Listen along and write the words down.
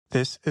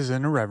This is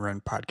an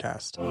Irreverent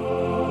podcast.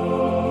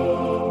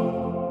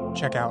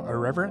 Check out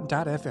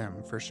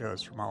irreverent.fm for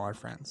shows from all our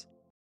friends.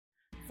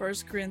 1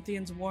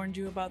 Corinthians warned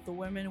you about the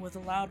women with a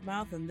loud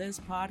mouth, and this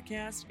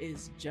podcast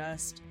is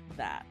just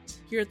that.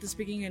 Here at the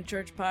Speaking in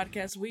Church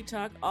podcast, we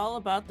talk all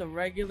about the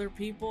regular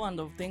people and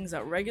the things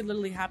that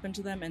regularly happen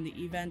to them in the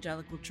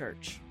evangelical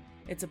church.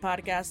 It's a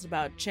podcast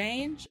about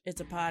change,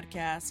 it's a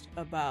podcast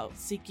about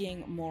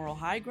seeking moral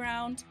high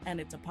ground, and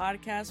it's a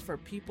podcast for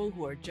people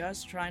who are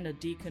just trying to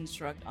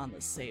deconstruct on the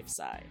safe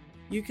side.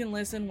 You can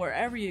listen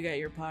wherever you get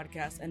your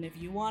podcast, and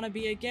if you want to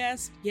be a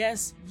guest,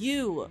 yes,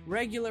 you,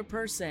 regular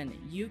person,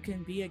 you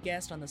can be a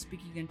guest on the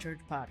Speaking in Church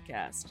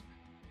podcast.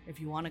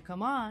 If you want to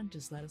come on,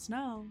 just let us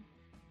know.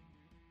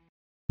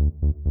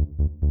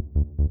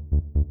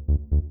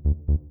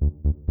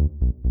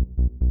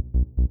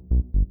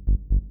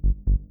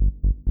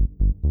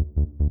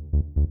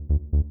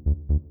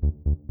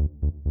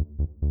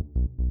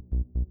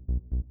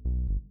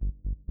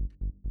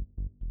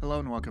 Hello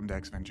and welcome to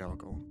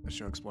Ex-Evangelical, a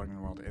show exploring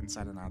the world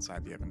inside and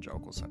outside the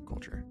evangelical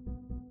subculture.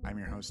 I'm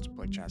your host,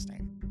 Blake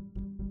Chastain.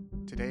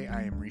 Today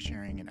I am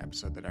resharing an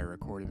episode that I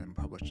recorded and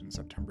published in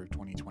September of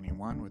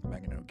 2021 with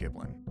Megan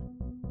O'Giblin.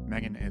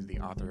 Megan is the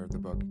author of the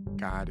book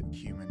God,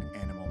 Human,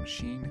 Animal,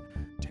 Machine,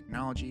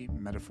 Technology,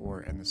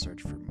 Metaphor, and the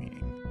Search for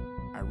Meaning.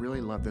 I really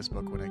loved this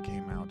book when it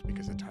came out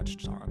because it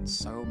touched on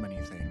so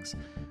many things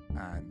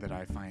that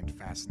I find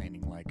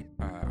fascinating, like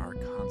our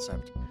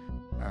concept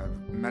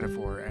of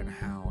metaphor and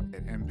how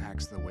it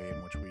impacts the way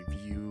in which we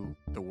view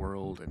the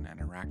world and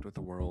interact with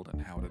the world, and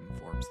how it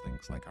informs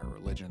things like our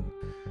religion,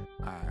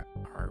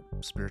 our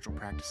spiritual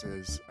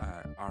practices,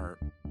 our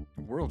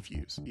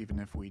worldviews, even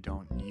if we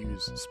don't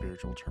use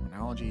spiritual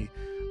terminology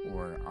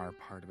or are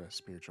part of a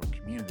spiritual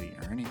community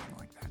or anything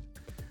like that.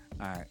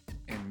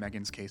 In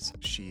Megan's case,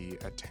 she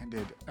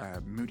attended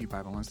Moody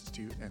Bible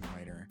Institute and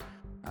later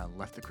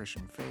left the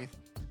Christian faith,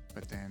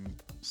 but then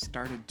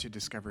started to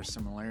discover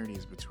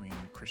similarities between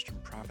Christian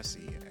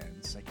prophecy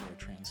and secular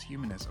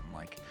transhumanism,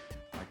 like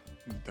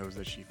those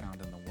that she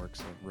found in the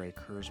works of Ray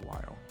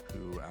Kurzweil,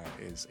 who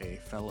is a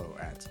fellow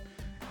at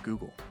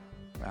Google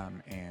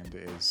and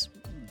is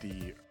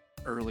the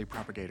early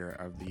propagator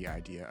of the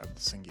idea of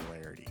the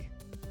singularity,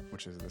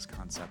 which is this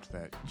concept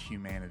that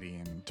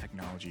humanity and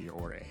technology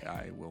or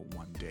AI will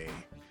one day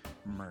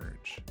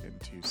merge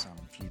into some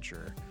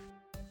future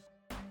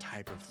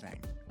type of thing.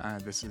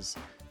 This is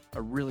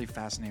a really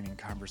fascinating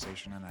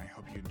conversation, and I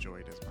hope you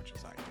enjoyed as much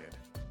as I did.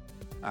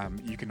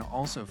 You can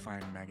also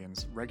find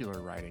Megan's regular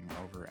writing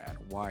over at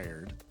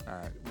Wired,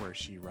 where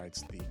she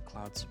writes the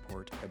cloud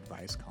support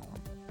advice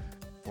column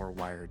for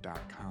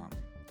Wired.com.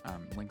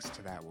 Links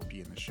to that will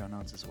be in the show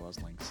notes, as well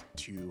as links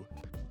to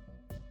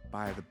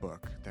buy the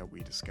book that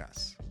we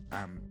discuss.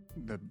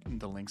 The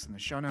links in the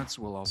show notes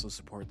will also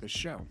support this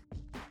show.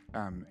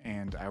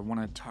 And I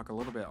want to talk a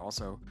little bit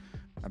also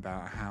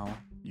about how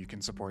you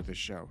can support this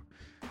show.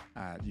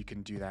 You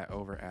can do that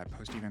over at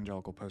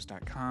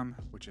postevangelicalpost.com,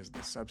 which is the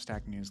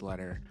Substack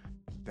newsletter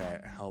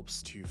that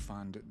helps to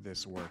fund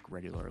this work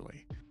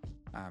regularly.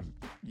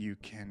 You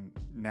can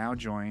now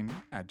join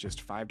at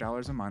just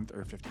 $5 a month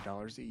or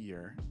 $50 a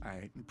year.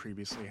 I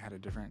previously had a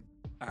different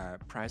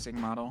pricing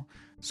model.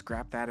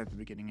 Scrap that at the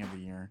beginning of the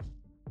year.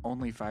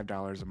 Only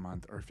 $5 a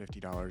month or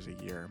 $50 a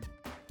year.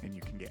 And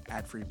you can get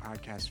ad-free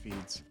podcast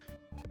feeds,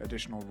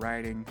 additional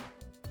writing,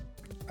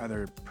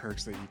 other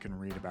perks that you can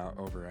read about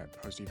over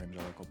at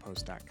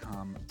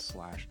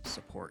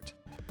postevangelicalpost.com/support.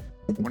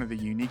 One of the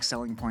unique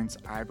selling points,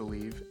 I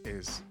believe,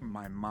 is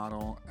my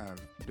model of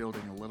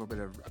building a little bit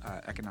of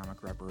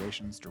economic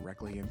reparations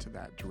directly into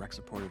that direct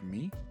support of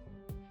me.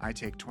 I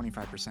take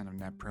 25% of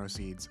net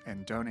proceeds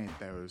and donate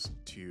those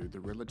to the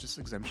Religious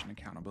Exemption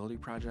Accountability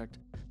Project,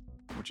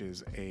 which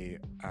is a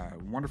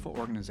wonderful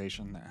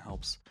organization that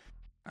helps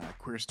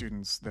queer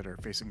students that are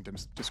facing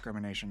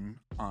discrimination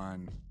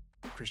on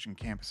Christian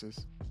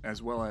campuses,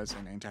 as well as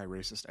an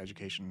anti-racist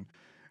education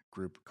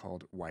group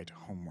called White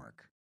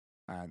Homework.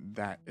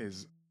 That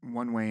is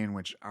one way in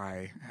which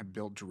I have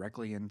built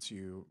directly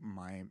into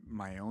my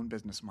own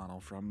business model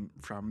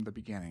from the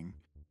beginning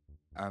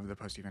of the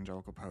Post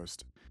Evangelical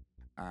Post.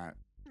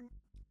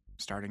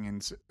 Starting in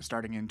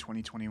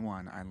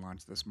 2021, I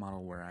launched this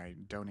model where I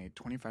donate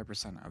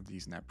 25% of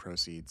these net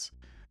proceeds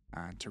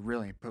to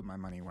really put my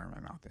money where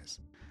my mouth is.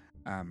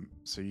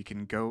 So you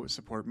can go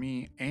support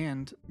me,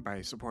 and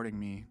by supporting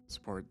me,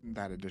 support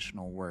that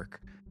additional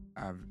work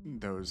of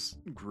those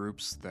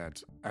groups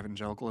that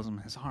evangelicalism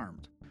has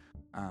harmed.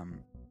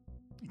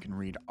 You can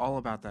read all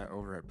about that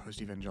over at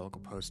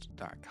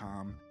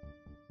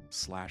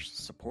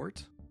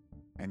postevangelicalpost.com/support,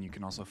 and you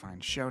can also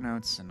find show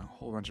notes and a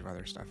whole bunch of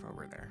other stuff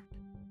over there.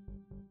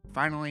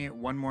 Finally,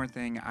 one more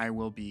thing, I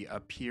will be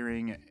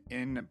appearing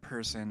in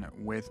person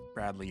with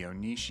Bradley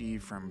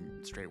Onishi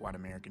from Straight White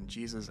American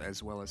Jesus,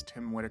 as well as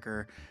Tim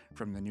Whitaker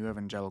from the New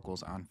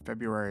Evangelicals on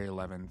February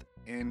 11th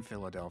in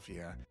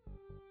Philadelphia.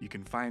 You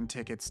can find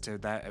tickets to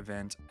that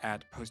event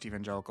at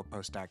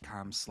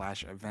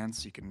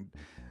postevangelicalpost.com/events. You can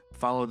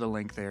follow the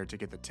link there to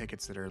get the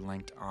tickets that are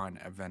linked on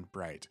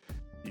Eventbrite.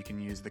 You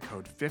can use the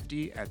code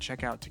 50 at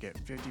checkout to get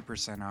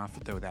 50% off,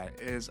 though that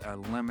is a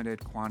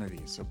limited quantity.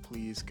 So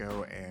please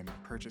go and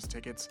purchase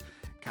tickets.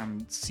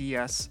 Come see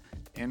us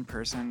in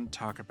person,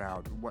 talk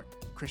about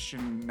what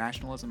Christian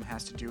nationalism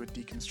has to do with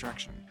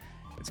deconstruction.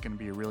 It's going to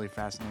be a really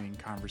fascinating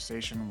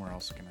conversation. We're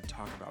also going to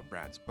talk about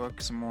Brad's book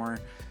some more.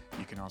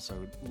 You can also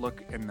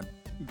look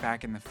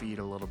back in the feed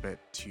a little bit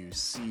to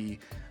see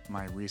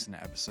my recent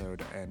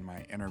episode and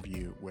my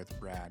interview with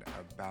Brad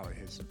about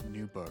his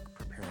new book,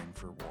 Preparing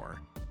for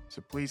War.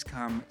 So please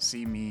come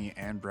see me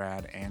and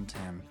Brad and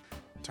Tim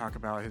talk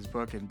about his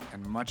book and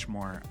much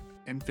more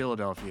in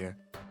Philadelphia,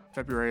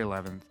 February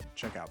 11th.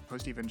 Check out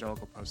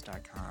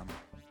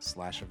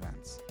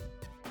postevangelicalpost.com/events.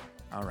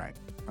 All right,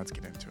 let's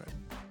get into it.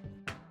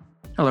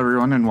 Hello,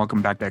 everyone, and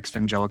welcome back to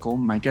Exvangelical.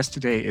 My guest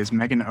today is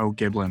Megan O.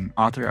 Giblin,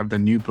 author of the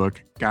new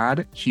book,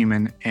 God,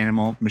 Human,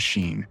 Animal,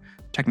 Machine,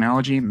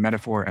 Technology,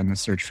 Metaphor, and the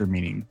Search for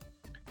Meaning.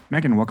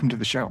 Megan, welcome to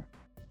the show.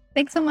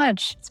 Thanks so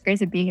much. It's great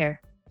to be here.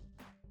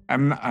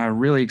 I'm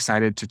really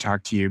excited to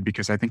talk to you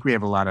because I think we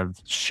have a lot of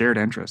shared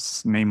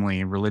interests,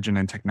 namely religion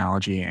and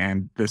technology,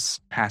 and this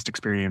past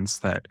experience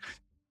that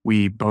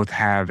we both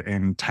have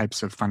in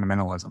types of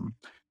fundamentalism,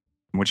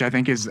 which I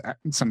think is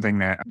something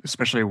that,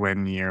 especially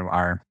when you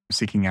are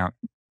seeking out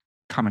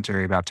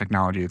commentary about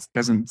technology, it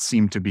doesn't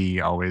seem to be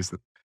always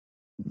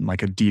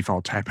like a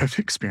default type of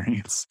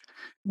experience.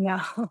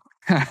 Yeah.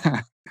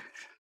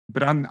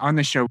 But on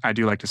the show, I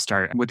do like to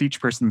start with each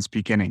person's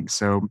beginning.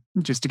 So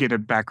just to get a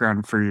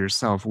background for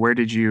yourself, where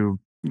did you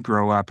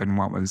grow up and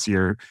what was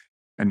your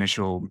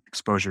initial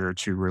exposure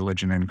to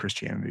religion and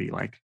Christianity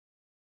like?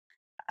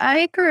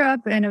 I grew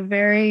up in a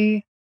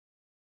very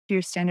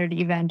your standard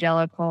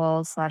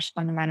evangelical /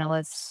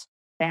 fundamentalist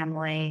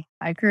family.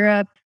 I grew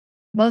up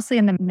mostly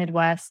in the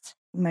Midwest.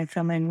 My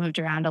family moved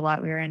around a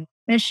lot. We were in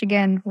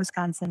Michigan,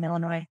 Wisconsin,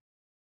 Illinois.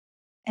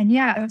 And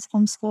yeah, I was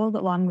homeschooled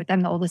along with I'm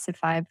the oldest of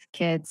 5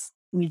 kids.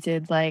 We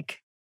did like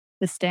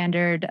the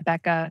standard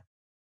Becca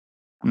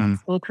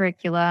school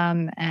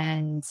curriculum,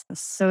 and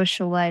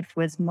social life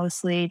was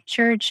mostly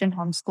church and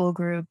homeschool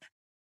group.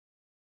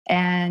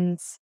 And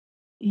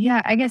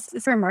yeah, I guess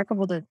it's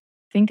remarkable to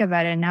think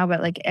about it now,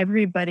 but like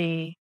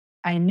everybody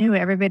I knew,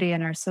 everybody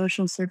in our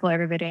social circle,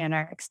 everybody in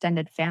our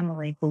extended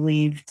family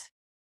believed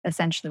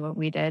essentially what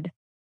we did.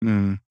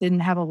 Mm. Didn't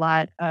have a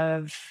lot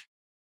of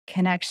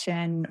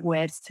connection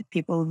with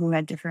people who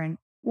had different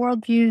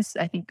worldviews.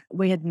 I think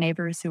we had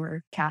neighbors who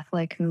were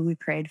Catholic who we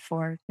prayed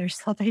for their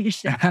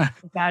salvation.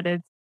 About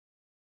it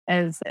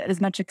as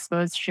much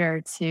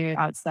exposure to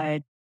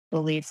outside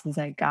beliefs as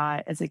I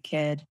got as a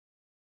kid.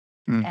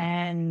 Mm.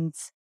 And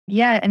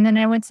yeah, and then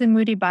I went to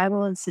Moody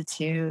Bible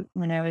Institute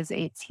when I was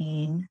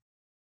 18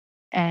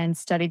 and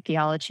studied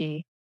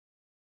theology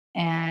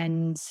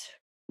and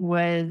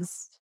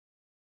was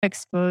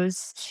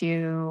exposed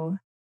to,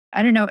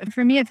 I don't know,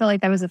 for me, I felt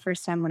like that was the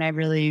first time when I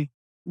really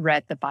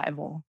read the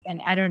Bible.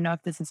 And I don't know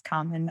if this is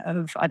common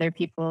of other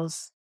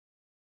people's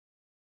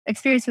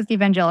experience with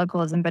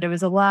evangelicalism, but it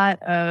was a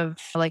lot of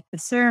like the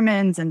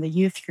sermons and the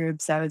youth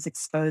groups I was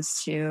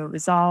exposed to. It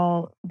was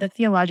all the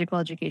theological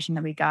education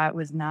that we got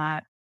was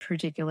not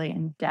particularly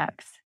in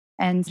depth.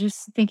 And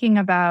just thinking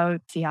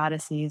about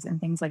theodicies and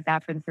things like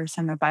that for the first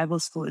time at Bible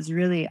school is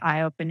really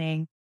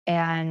eye-opening.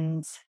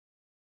 And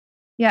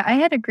yeah, I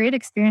had a great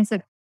experience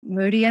at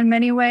Moody in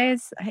many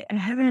ways. I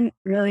haven't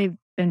really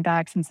been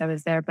back since I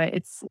was there, but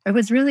it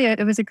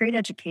was a great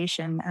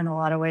education in a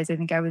lot of ways. I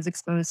think I was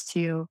exposed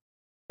to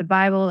the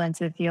Bible and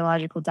to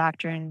theological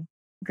doctrine,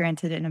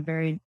 granted in a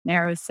very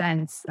narrow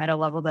sense, at a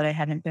level that I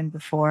hadn't been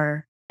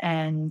before.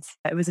 And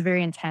it was a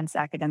very intense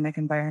academic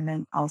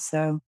environment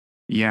also.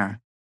 Yeah.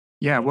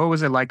 Yeah. What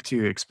was it like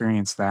to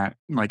experience that,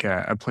 like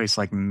a place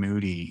like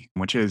Moody,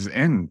 which is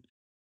in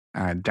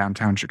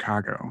downtown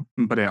Chicago,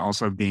 but it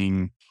also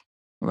being,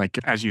 like,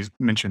 as you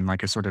mentioned,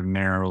 like a sort of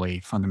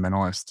narrowly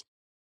fundamentalist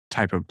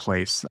type of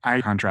place?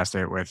 I contrast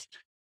it with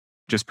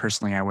just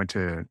personally, I went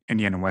to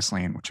Indiana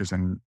Wesleyan, which is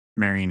in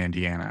Marion,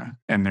 Indiana,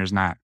 and there's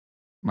not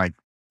like,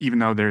 even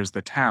though there's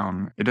the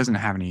town, it doesn't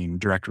have any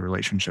direct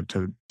relationship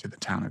to the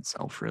town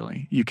itself,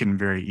 really. You can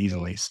very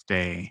easily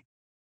stay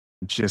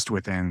just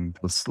within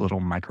this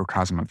little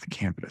microcosm of the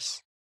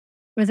campus.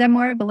 Was that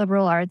more of a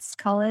liberal arts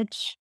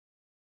college?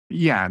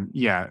 Yeah,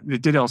 yeah.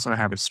 It did also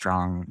have a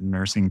strong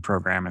nursing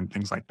program and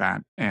things like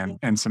that,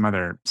 and some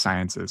other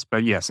sciences.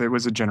 But yes, it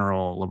was a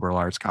general liberal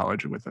arts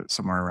college with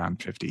somewhere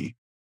around 50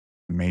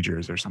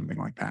 majors or something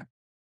like that.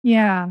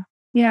 Yeah.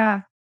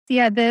 Yeah.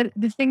 Yeah.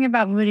 The thing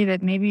about Moody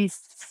that maybe,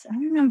 I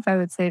don't know if I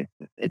would say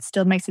it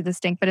still makes it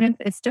distinct, but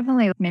it's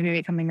definitely maybe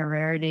becoming a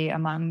rarity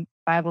among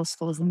Bible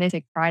schools. And they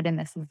take pride in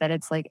this is that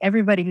it's like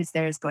everybody who's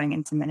there is going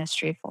into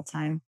ministry full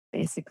time,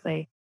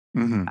 basically.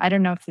 Hmm. I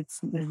don't know if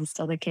this is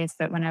still the case,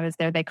 but when I was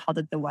there, they called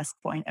it the West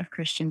Point of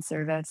Christian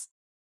service.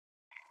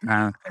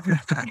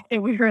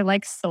 We were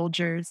like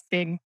soldiers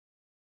being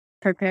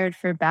prepared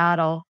for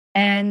battle.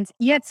 And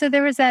yet, so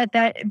there was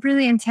that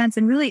really intense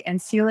and really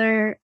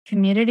insular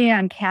community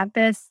on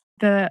campus.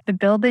 The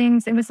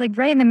buildings, it was like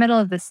right in the middle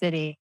of the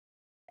city.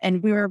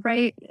 And we were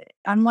right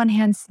on one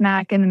hand,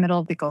 smack in the middle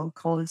of the Gold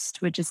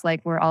Coast, which is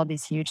like where all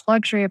these huge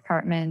luxury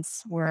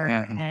apartments were.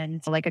 Mhm.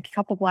 And like a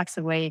couple blocks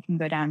away, you can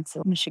go down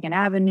to Michigan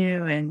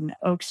Avenue and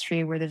Oak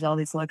Street, where there's all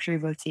these luxury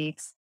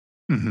boutiques.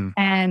 Mhm.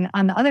 And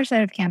on the other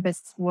side of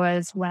campus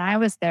was when I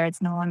was there,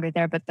 it's no longer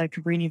there, but the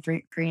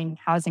Green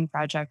Housing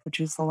Project, which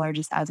was the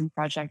largest housing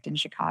project in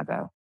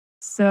Chicago.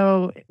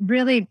 So,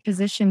 really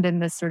positioned in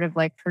this sort of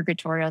like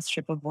purgatorial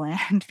strip of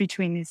land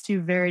between these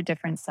two very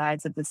different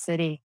sides of the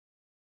city.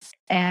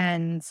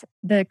 And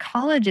the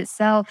college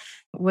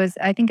itself was,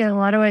 I think, in a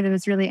lot of ways, it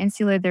was really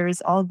insular. There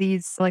was all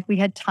these, like, we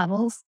had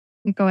tunnels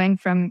going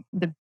from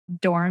the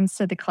dorms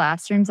to the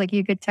classrooms. Like,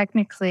 you could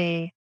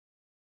technically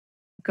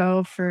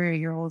go for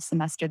your whole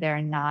semester there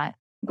and not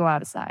go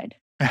outside.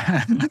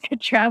 You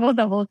could travel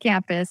the whole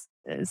campus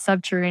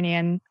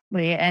subterraneanly.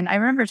 And I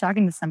remember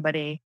talking to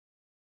somebody,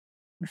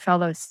 a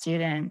fellow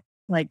student,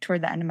 like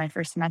toward the end of my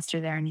first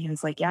semester there, and he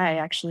was like, "Yeah, I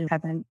actually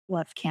haven't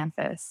left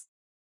campus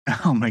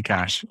Oh my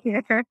gosh.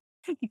 here."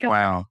 Because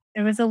Wow.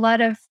 there was a lot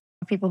of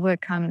people who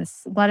had come, a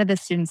lot of the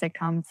students that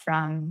come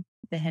from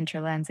the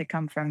hinterlands, that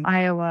come from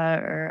Iowa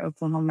or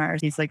Oklahoma or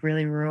these like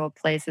really rural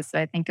places. So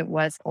I think it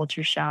was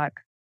ultra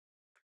shock.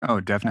 Oh,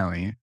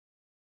 definitely.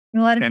 A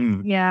lot of,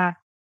 And yeah.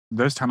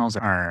 those tunnels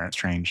are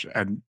strange.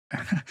 And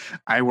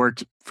I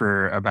worked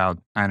for about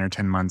 9 or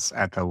 10 months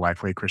at the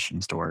Lifeway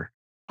Christian store.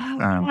 Oh,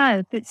 Um,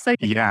 yeah. It's like,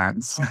 yeah,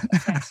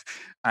 okay.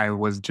 I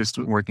was just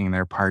working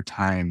there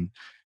part-time,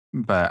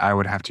 but I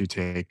would have to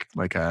take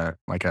like a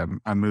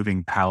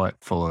moving pallet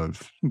full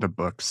of the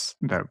books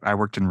that I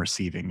worked in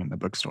receiving in the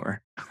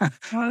bookstore.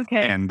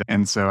 Okay.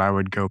 And so I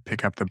would go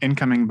pick up the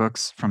incoming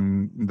books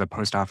from the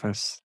post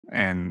office,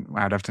 and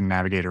I'd have to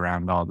navigate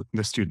around all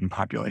the student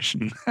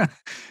population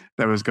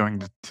that was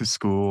going to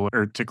school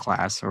or to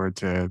class or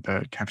to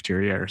the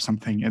cafeteria or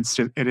something.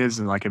 It is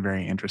like a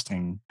very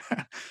interesting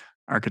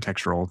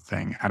architectural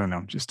thing. I don't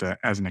know, just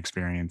as an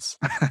experience.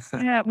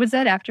 Yeah. Was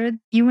that after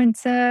you went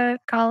to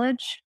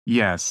college?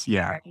 Yes,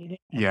 yeah. Graduated?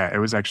 Yeah, it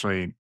was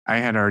actually I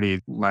had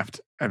already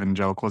left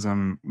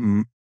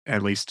evangelicalism,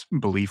 at least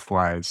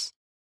belief-wise,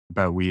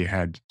 but we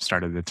had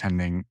started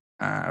attending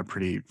a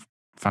pretty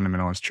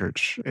fundamentalist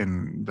church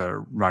in the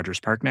Rogers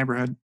Park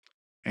neighborhood,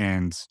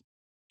 and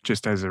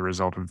just as a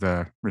result of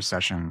the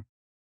recession,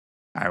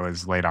 I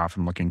was laid off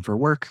and looking for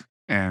work,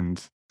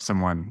 and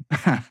someone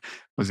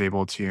was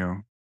able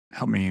to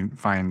help me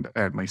find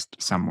at least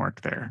some work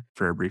there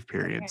for a brief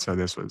period. Okay. So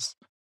this was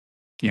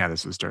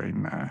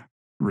during the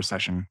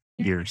recession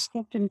years.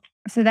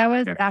 So that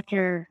was Yeah.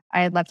 after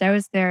I had left. I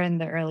was there in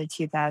the early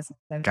 2000s.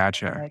 I was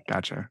Gotcha, like,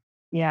 gotcha.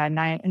 yeah,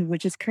 nine, and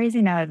which is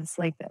crazy now. It's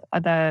like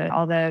the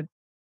all the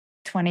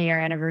 20-year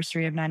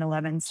anniversary of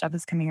 9/11 stuff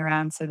is coming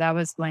around. So that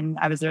was when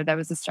I was there. That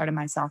was the start of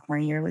my sophomore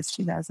year, was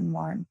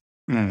 2001.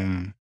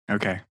 Mm,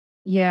 okay.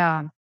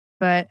 Yeah.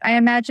 But I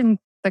imagine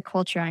the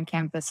culture on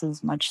campus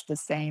is much the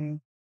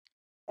same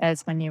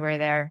as when you were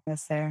there.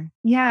 Was there?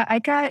 Yeah,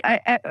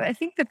 I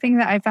think the thing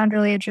that I found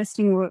really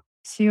interesting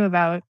too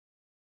about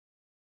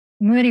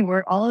Moody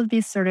were all of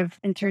these sort of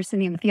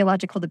interesting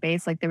theological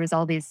debates. Like there was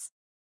all these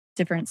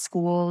different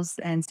schools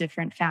and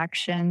different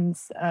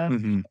factions of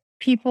Mhm.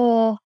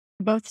 people,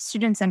 both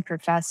students and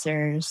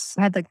professors,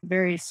 had like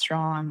very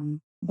strong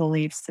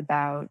beliefs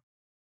about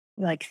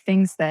like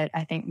things that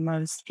I think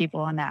most people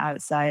on the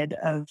outside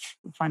of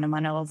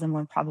fundamentalism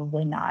would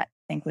probably not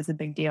think was a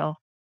big deal.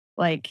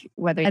 Like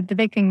whether the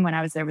big thing when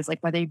I was there was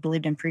like whether you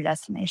believed in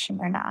predestination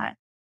or not.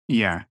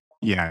 Yeah,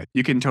 yeah.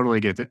 You can totally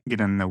get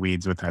in the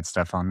weeds with that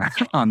stuff on that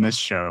on this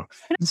show.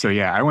 So,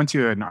 yeah, I went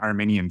to an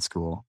Arminian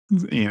school,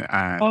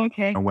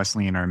 Okay. a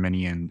Wesleyan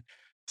Arminian.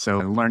 So,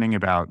 learning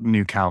about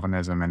New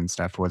Calvinism and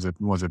stuff was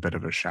a bit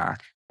of a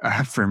shock,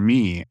 for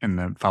me in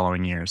the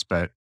following years,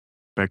 but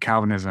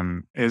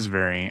Calvinism is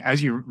very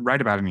as you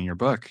write about it in your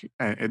book,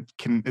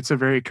 it's a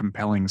very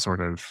compelling sort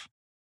of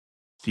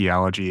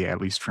theology, at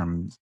least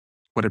from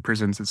what it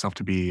presents itself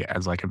to be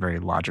as like a very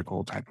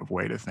logical type of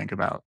way to think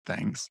about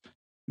things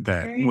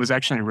that Very. was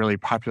actually really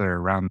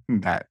popular around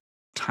that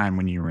time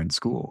when you were in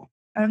school.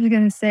 I was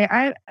going to say,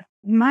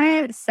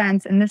 my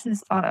sense, and this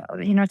is,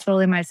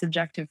 totally my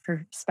subjective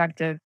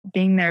perspective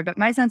being there, but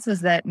my sense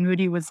was that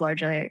Moody was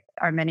largely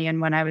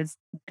Arminian when I was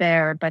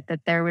there, but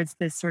that there was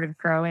this sort of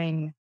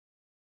growing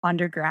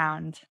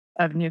underground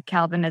of New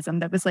Calvinism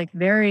that was like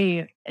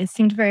it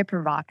seemed very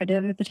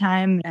provocative at the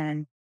time.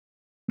 And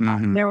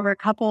Mhm. there were a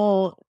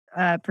couple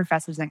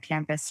professors on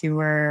campus who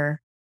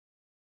were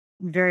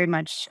very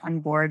much on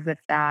board with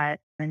that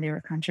and they were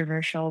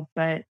controversial.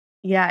 But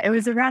yeah, it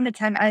was around the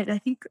time I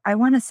think I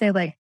want to say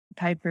like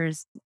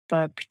Piper's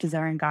book,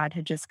 Desiring God,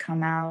 had just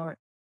come out.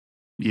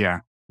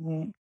 Yeah.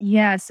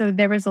 Yeah, so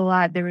there was a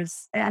lot. There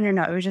was, I don't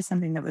know, it was just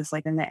something that was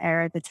like in the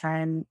air at the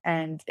time.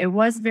 And it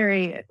was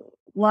very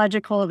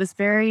logical. It was a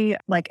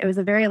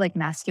very like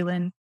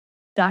masculine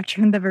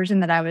doctrine, the version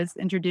that I was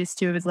introduced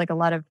to. It was like a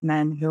lot of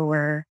men who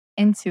were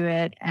into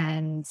it.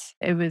 And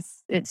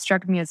it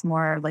struck me as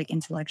more like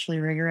intellectually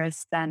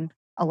rigorous than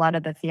a lot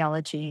of the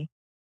theology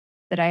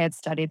that I had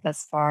studied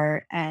thus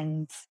far.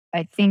 And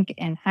I think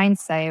in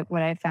hindsight,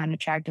 what I found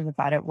attractive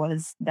about it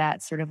was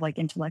that sort of like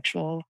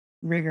intellectual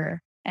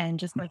rigor and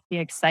just like the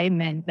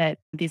excitement that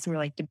these were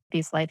like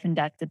these life and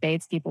death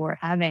debates people were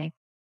having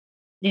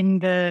in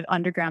the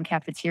underground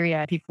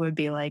cafeteria. People would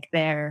be like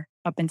there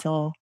up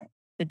until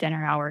the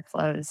dinner hour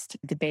closed,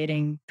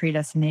 debating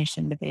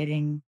predestination,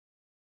 debating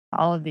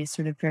all of these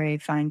sort of very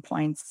fine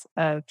points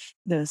of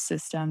those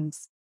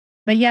systems.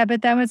 But yeah,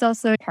 but that was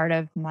also part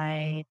of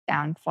my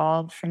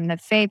downfall from the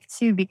faith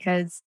too,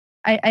 because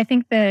I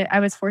think that I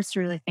was forced to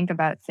really think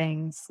about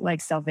things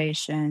like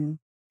salvation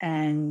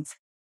and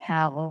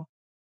hell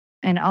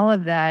and all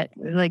of that,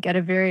 like at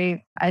a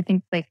very, I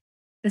think like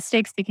the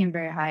stakes became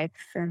very high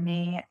for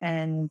me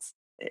and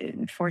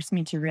it forced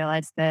me to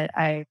realize that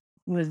I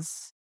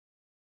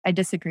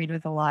disagreed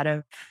with a lot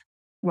of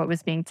what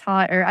was being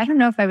taught, or I don't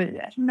know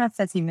if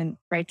that's even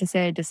right to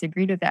say I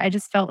disagreed with it. I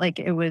just felt like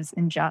it was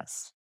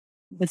unjust.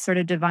 The sort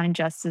of divine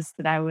justice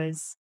that I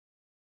was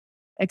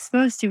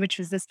exposed to, which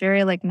was this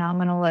very like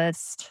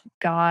nominalist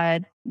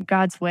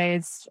God's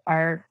ways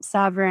are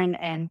sovereign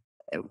and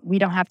we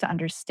don't have to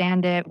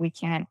understand it. We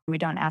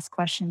don't ask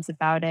questions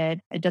about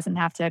it. It doesn't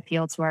have to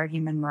appeal to our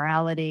human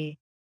morality.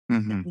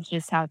 Hmm. It's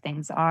just how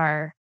things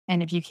are.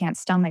 And if you can't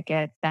stomach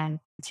it, then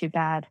too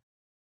bad.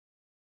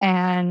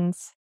 And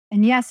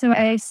and yeah, so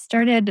I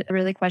started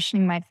really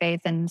questioning my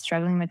faith and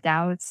struggling with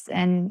doubts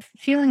and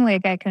feeling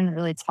like I couldn't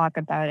really talk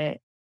about it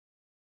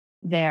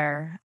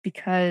there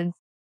because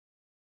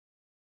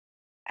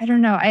I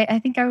don't know. I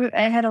think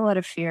I had a lot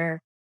of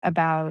fear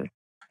about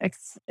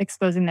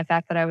exposing the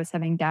fact that I was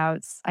having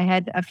doubts. I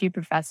had a few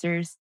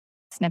professors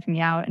sniffing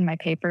me out in my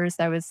papers.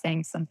 I was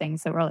saying some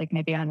things that were like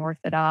maybe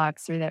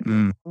unorthodox or that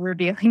Mm, were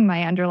revealing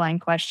my underlying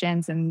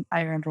questions. And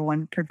I remember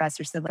one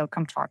professor said, "They'll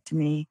come talk to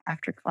me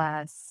after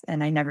class,"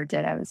 and I never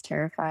did. I was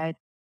terrified.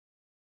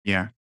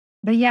 yeah.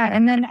 But yeah,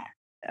 and then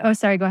oh,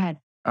 sorry. Go ahead.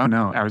 Oh,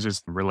 no, I was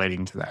just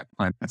relating to that.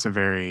 Like, that's a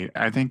very,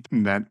 I think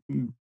that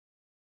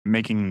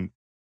making,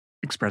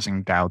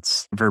 expressing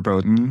doubts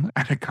verboten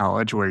at a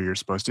college where you're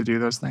supposed to do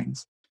those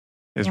things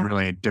is Yeah.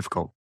 really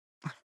difficult.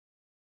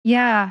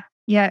 Yeah.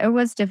 Yeah, it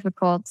was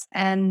difficult.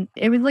 And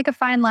it was like a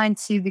fine line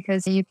too,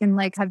 because you can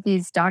like have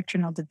these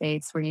doctrinal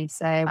debates where you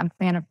say, I'm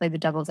going to play the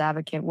devil's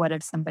advocate. What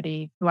if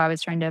somebody who I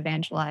was trying to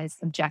evangelize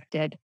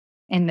objected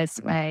in this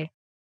way?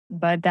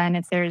 But then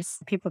if there's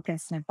people can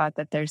sniff out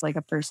that there's like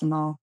a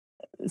personal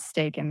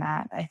stake in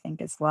that, I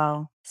think as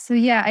well. So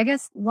yeah, I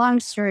guess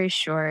long story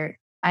short,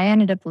 I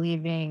ended up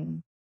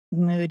leaving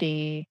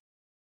Moody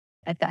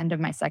at the end of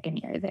my second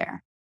year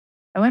there.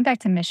 I went back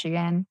to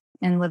Michigan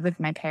and lived with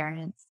my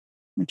parents,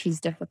 which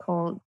was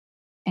difficult.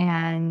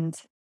 And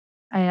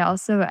I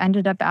also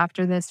ended up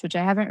after this, which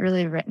I haven't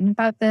really written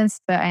about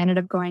this, but I ended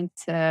up going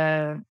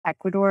to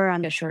Ecuador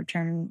on a short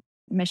term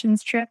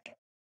missions trip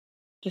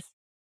just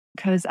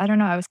because I don't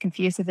know, I was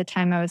confused at the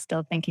time. I was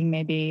still thinking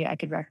maybe I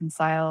could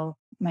reconcile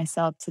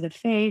myself to the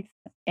faith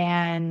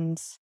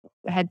and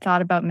had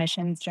thought about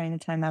missions during the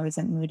time I was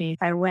at Moody.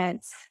 I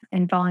went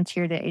and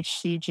volunteered at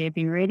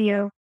HCJB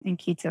Radio in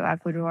Quito,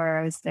 Ecuador.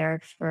 I was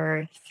there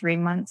for 3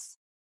 months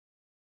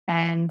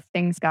and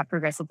things got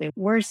progressively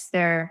worse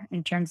there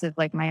in terms of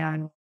like my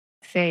own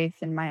faith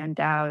and my own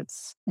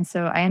doubts. And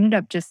so I ended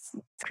up just,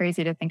 it's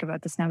crazy to think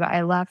about this now, but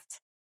I left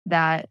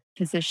that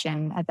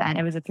position at the end.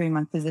 It was a 3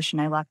 month position.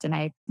 I left and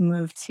I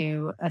moved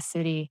to a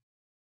city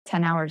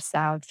 10 hours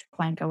south,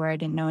 Cuenca, where I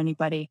didn't know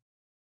anybody.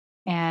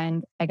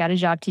 And I got a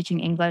job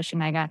teaching English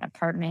and I got an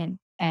apartment.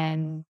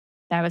 And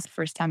that was the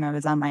first time I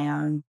was on my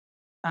own,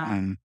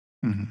 Mm,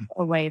 mhm.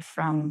 away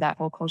from that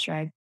whole culture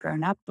I'd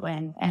grown up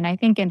in. And I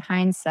think in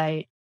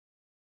hindsight,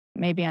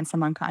 maybe on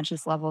some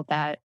unconscious level,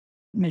 that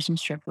mission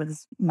trip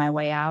was my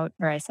way out,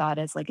 or I saw it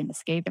as like an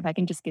escape. If I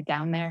can just get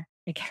down there,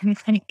 I can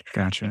like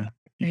Gotcha.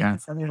 create Yeah.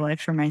 this other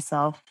life for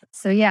myself.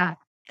 So yeah,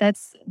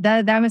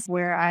 that was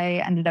where I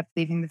ended up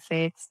leaving the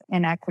faith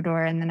in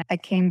Ecuador. And then I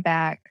came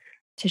back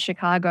to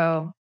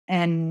Chicago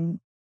and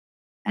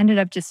ended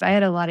up just I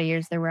had a lot of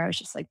years there where I was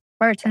just like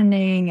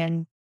bartending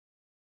and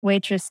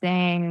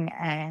waitressing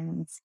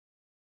and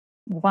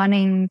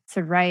wanting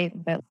to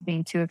write, but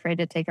being too afraid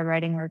to take a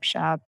writing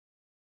workshop.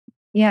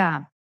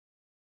 Yeah.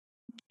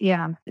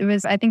 Yeah, it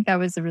was I think that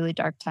was a really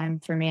dark time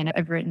for me, and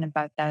I've written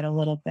about that a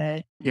little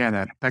bit.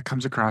 Yeah, that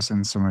comes across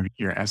in some of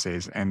your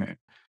essays, and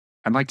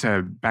I'd like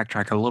to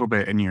backtrack a little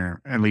bit in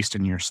your at least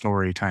in your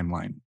story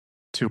timeline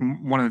to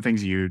one of the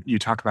things you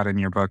talk about in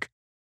your book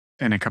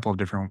in a couple of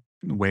different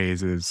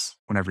ways is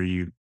whenever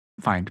you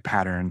find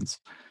patterns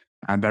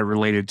that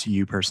related to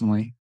you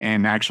personally.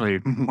 And actually,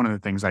 one of the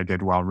things I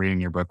did while reading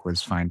your book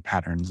was find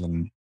patterns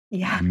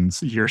Yeah. in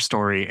your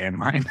story and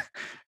mine.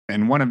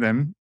 And one of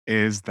them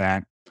is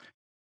that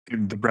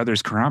the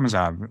brothers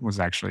Karamazov was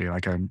actually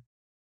like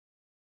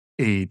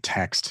a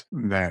text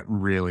that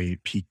really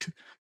piqued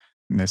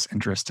this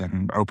interest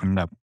and opened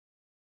up,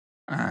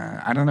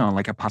 I don't know,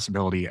 like a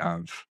possibility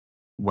of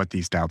what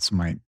these doubts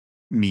might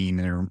mean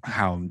or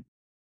how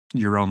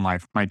your own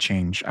life might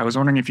change. I was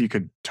wondering if you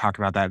could talk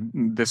about that.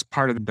 This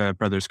part of the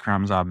brothers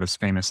Karamazov is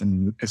famous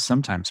and is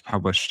sometimes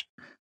published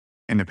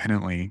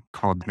independently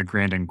called The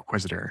Grand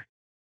Inquisitor.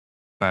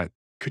 But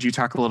could you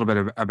talk a little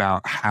bit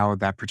about how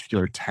that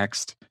particular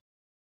text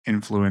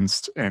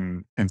influenced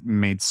and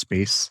made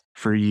space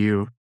for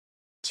you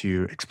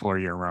to explore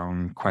your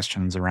own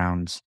questions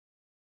around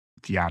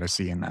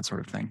theodicy and that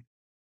sort of thing?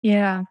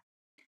 Yeah.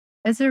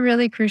 It's a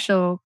really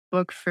crucial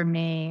book for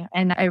me.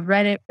 And I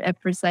read it at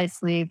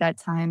precisely that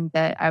time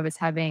that I was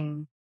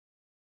having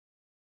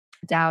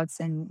doubts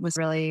and was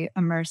really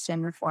immersed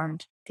in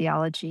Reformed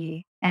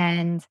theology.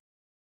 And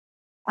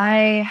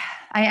I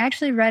I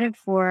actually read it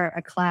for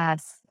a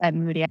class at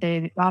Moody.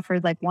 They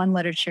offered like one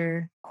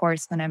literature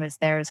course when I was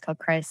there. It's called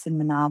Christ in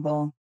the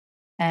Novel.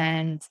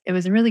 And it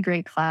was a really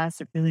great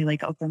class. It really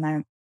like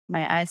opened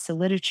my eyes to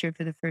literature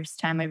for the first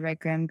time. I read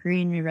Graham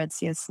Greene, we read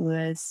C.S.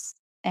 Lewis,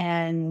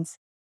 and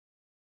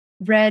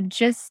read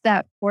just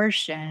that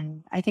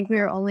portion. I think we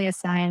were only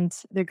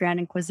assigned the Grand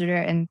Inquisitor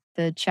and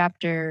the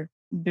chapter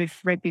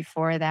right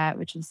before that,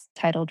 which is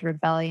titled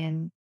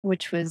Rebellion,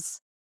 which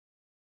was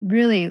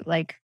really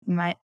like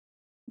my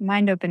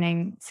mind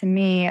opening to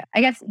me.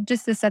 I guess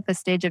just to set the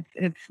stage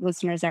if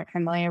listeners aren't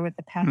familiar with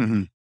the past.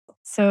 Hmm.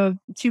 So,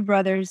 two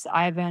brothers,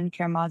 Ivan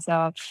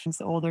Karamazov,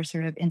 his older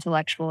sort of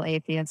intellectual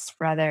atheist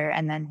brother,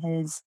 and then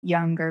his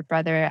younger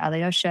brother,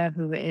 Alyosha,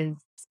 who is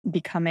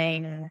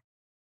becoming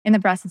in the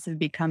process of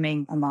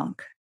becoming a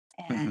monk.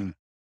 And Hmm.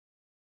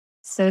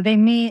 so they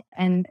meet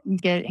and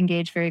get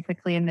engaged very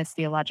quickly in this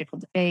theological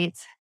debate.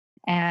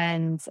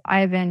 And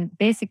Ivan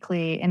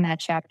basically in that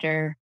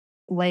chapter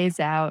lays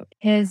out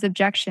his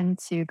objection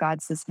to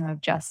God's system of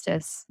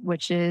justice,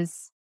 which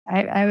is,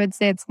 I would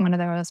say it's one of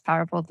the most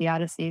powerful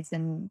theodicies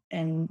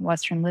in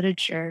Western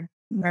literature,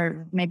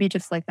 or maybe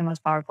just like the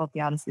most powerful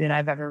theodicy that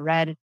I've ever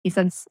read. He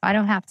says, I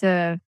don't have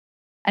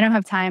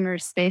time or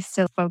space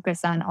to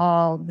focus on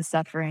all the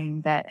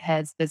suffering that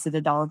has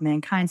visited all of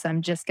mankind. So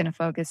I'm just going to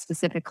focus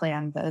specifically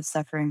on the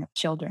suffering of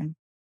children.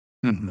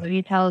 Hmm. So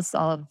he tells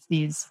all of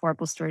these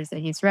horrible stories that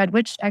he's read,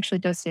 which actually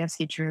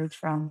Dostoevsky drew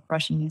from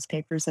Russian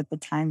newspapers at the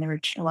time. There were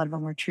a lot of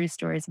them were true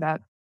stories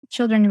about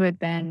children who had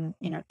been,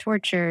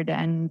 tortured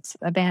and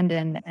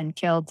abandoned and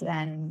killed,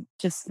 and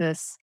just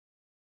this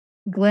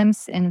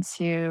glimpse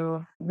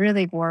into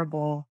really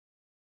horrible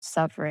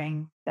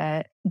suffering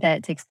that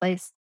takes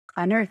place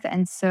on Earth.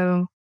 And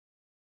so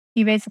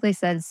he basically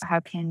says, how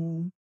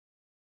can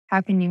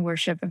you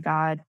worship a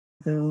God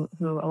who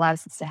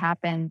allows this to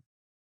happen?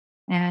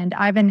 And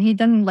Ivan, he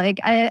doesn't like.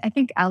 I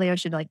think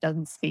Alyosha like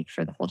doesn't speak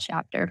for the whole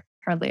chapter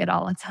hardly at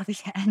all until the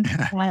end.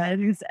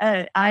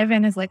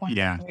 Ivan is like one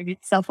Yeah. of the very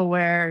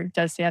self-aware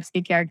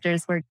Dostoevsky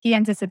characters, where he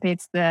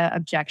anticipates the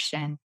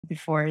objection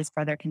before his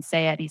brother can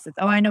say it. He says,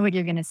 "Oh, I know what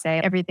you're going to say.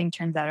 Everything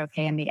turns out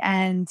okay in the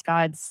end.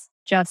 God's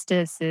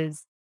justice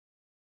is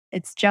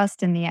it's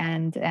just in the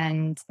end,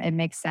 and it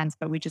makes sense,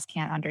 but we just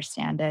can't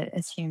understand it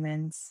as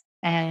humans."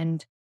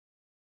 And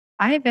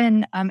I've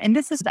been, and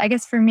this is, I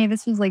guess for me,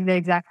 this was like the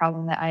exact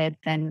problem that I had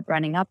been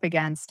running up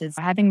against is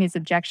having these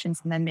objections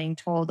and then being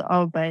told,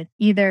 oh, but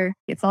either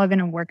it's all going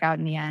to work out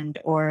in the end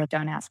or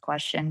don't ask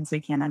questions.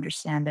 We can't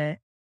understand it.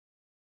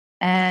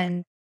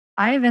 And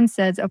Ivan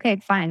says, okay,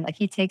 fine. Like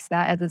he takes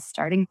that as a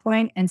starting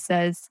point and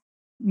says,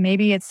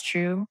 maybe it's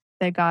true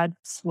that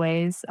God's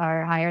ways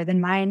are higher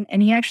than mine.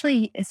 And he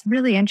actually, it's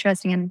really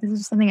interesting. And this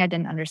is something I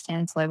didn't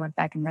understand until I went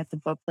back and read the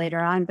book later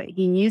on. But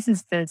he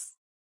uses this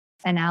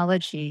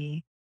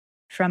analogy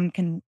from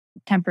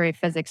contemporary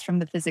physics, from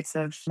the physics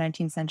of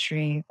 19th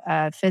century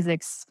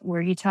physics,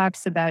 where he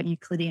talks about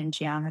Euclidean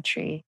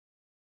geometry,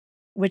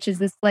 which is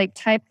this like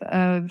type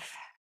of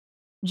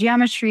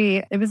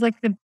geometry. It was like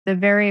the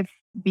very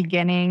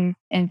beginning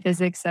in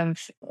physics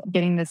of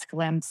getting this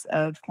glimpse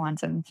of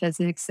quantum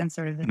physics and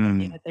sort of the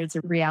idea Mm. that there's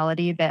a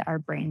reality that our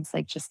brains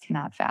like just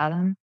cannot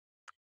fathom.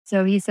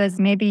 So he says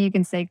maybe you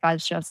can say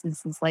God's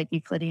justice is like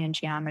Euclidean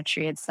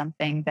geometry. It's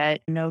something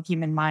that no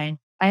human mind.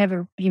 I have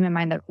a human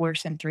mind that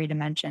works in three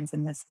dimensions,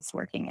 and this is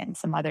working in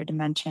some other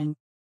dimension.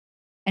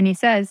 And he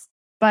says,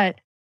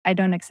 but I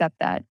don't accept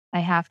that.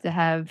 I have to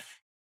have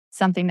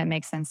something that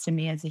makes sense to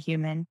me as a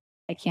human.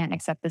 I can't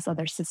accept this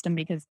other system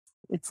because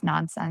it's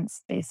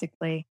nonsense,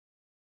 basically.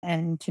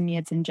 And to me,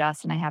 it's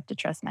unjust, and I have to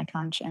trust my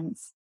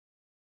conscience.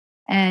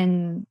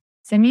 And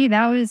to me,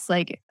 that was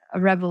like a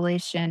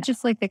revelation,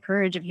 just like the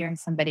courage of hearing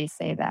somebody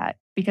say that.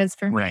 Because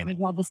for me, it Right. was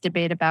all this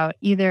debate about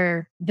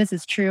either this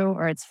is true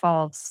or it's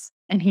false.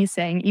 And he's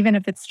saying, even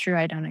if it's true,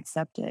 I don't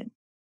accept it.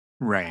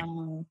 Right.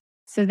 Um,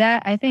 so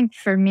that I think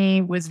for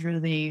me was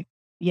really,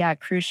 yeah,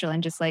 crucial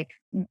and just like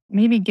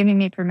maybe giving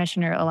me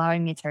permission or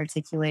allowing me to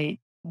articulate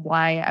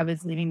why I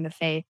was leaving the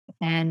faith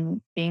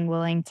and being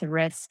willing to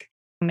risk.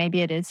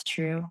 Maybe it is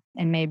true,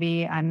 and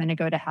maybe I'm going to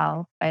go to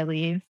hell if I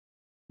leave,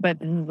 but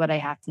this is what I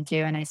have to do.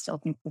 And I still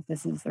think that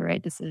this is the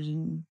right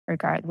decision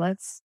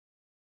regardless.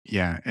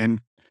 Yeah. And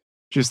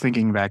just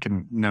thinking back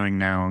and knowing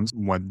now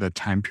what the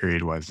time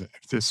period was,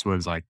 if this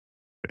was like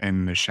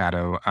in the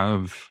shadow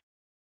of,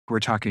 we're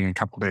talking a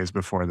couple days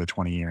before the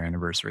 20-year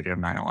anniversary of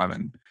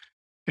 9/11.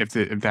 If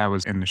that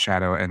was in the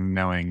shadow and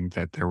knowing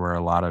that there were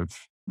a lot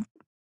of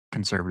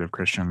conservative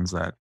Christians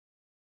that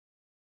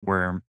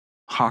were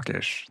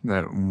hawkish,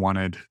 that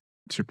wanted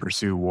to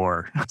pursue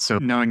war. So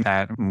knowing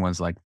that was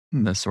like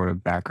the sort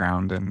of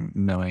background and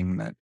knowing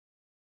that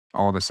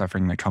all the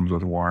suffering that comes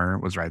with war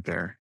was right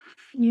there.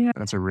 Yeah.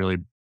 That's a really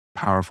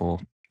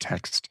powerful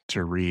text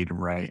to read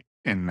right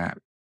in that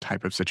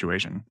type of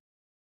situation.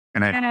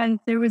 And I, And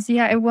there was,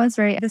 yeah, it was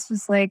right. This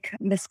was like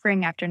the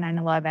spring after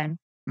 9/11.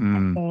 And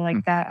mm, so, mm,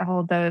 like, that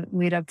whole the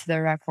lead up to the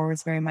Iraq War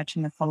was very much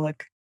in the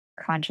public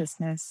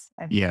consciousness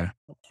at yeah,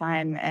 the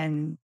time.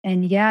 And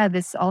yeah,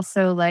 this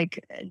also,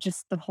 like,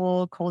 just the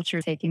whole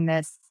culture taking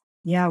this,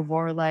 yeah,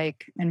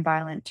 warlike and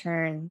violent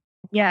turn.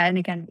 Yeah, and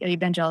again,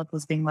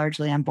 evangelicals being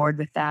largely on board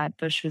with that.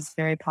 Bush was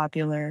very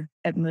popular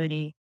at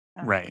Moody.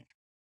 right.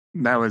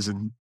 That was,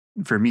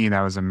 for me,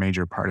 that was a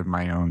major part of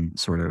my own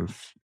sort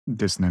of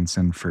dissonance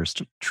and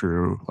first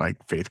true like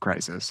faith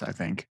crisis, I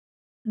think,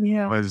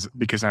 Yeah. was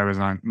because I was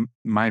on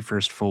my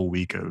first full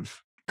week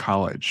of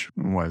college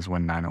was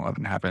when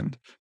 9/11 happened.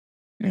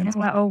 Yeah. And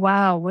Oh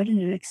wow, what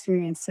an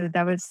experience. So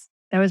that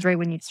was right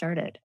when you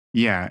started.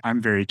 yeah,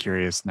 I'm very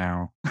curious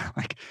now.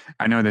 Like,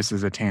 I know this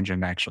is a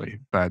tangent actually,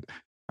 but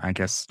I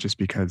guess just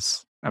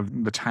because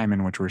of the time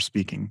in which we're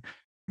speaking,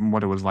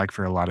 what it was like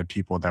for a lot of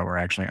people that were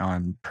actually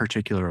on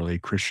particularly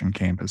Christian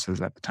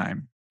campuses at the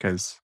time,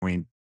 because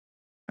we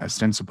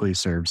ostensibly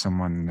serve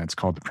someone that's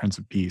called the Prince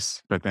of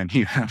Peace, but then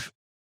you have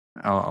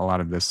a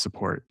lot of this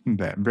support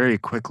that very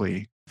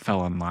quickly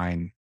fell in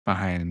line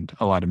behind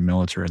a lot of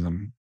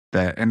militarism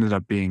that ended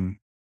up being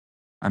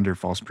under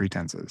false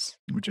pretenses,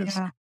 which is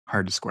Yeah.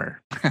 hard to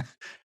square.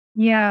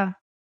 Yeah.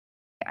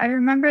 I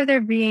remember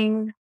there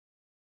being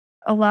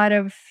a lot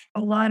of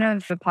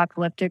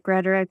apocalyptic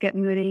rhetoric at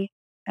Moody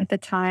at the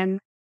time.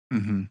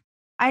 Hmm.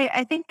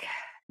 I think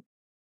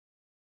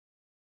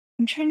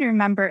I'm trying to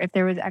remember if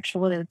there was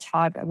actually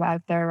talk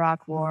about the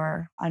Iraq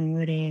War on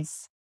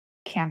Moody's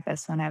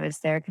campus when I was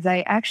there, because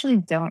I actually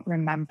don't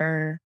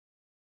remember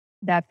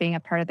that being a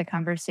part of the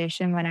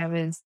conversation when I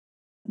was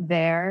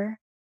there,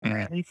 or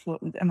Yeah, at least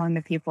among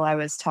the people I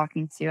was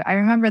talking to. I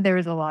remember there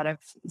was a lot of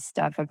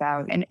stuff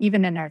about, and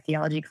even in our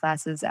theology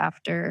classes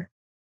after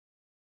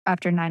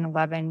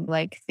 9/11,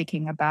 like,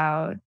 thinking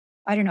about,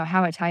 I don't know,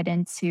 how it tied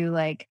into,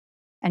 like,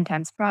 end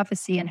times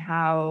prophecy, and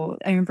how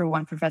I remember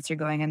one professor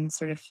going in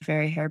sort of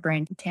very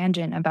harebrained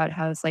tangent about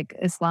how it's like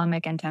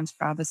Islamic end times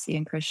prophecy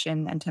and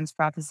Christian end times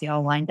prophecy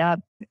all lined up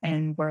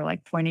and were,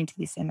 like, pointing to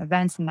these same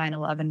events, and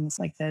 9/11 was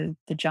like the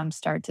jump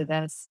start to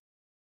this.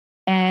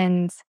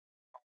 And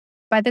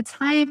by the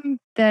time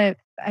that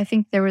I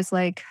think there was,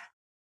 like,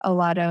 a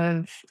lot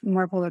of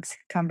more public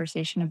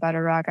conversation about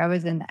Iraq, I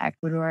was in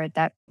Ecuador at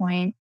that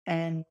point,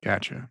 and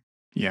gotcha.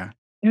 Yeah.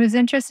 it was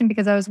interesting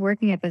because I was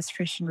working at this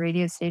Christian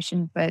radio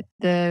station, but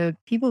the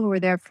people who were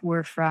there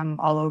were from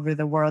all over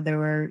the world. There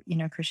were,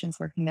 Christians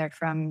working there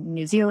from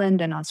New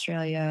Zealand and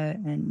Australia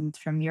and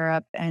from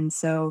Europe. And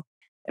so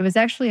it was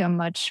actually a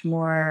much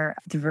more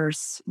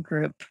diverse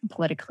group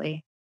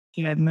politically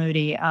here at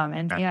Moody.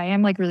 And Yeah. yeah, I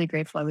am, like, really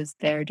grateful I was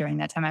there during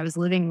that time. I was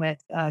living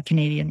with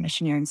Canadian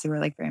missionaries who were,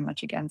 like, very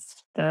much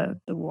against the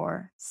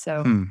war.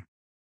 So Hmm.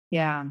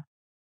 yeah,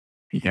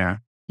 Yeah.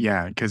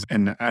 Yeah. Because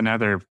in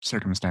other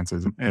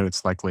circumstances,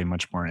 it's likely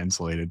much more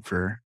insulated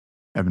for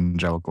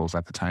evangelicals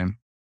at the time.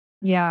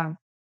 yeah.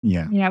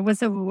 Yeah. Yeah,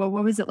 was it what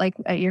was it like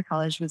at your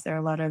college? Was there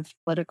a lot of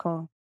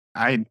political?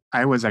 I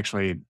was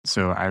actually,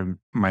 so I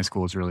my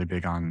school is really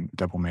big on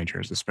double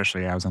majors,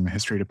 especially I was on the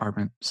history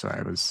department. So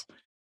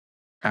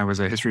I was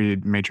a history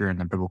major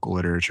and a biblical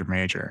literature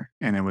major.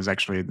 And it was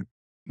actually,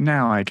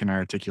 now I can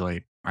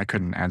articulate, I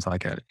couldn't as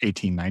like a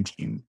 18,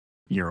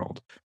 19-year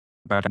old.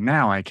 But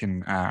now I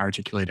can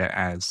articulate it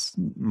as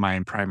my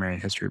primary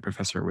history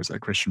professor was a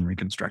Christian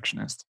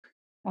Reconstructionist.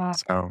 Okay.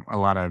 So a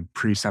lot of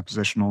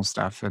presuppositional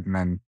stuff and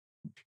then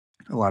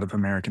a lot of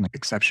American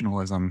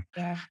exceptionalism.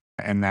 Yeah.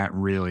 And that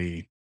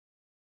really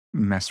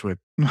messed with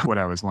what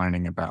I was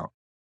learning about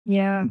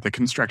Yeah. the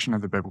construction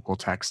of the biblical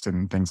text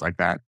and things like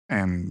that,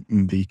 and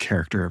the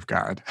character of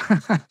God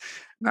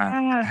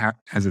Yeah.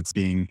 as it's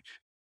being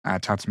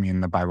taught to me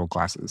in the Bible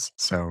classes.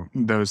 So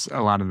those,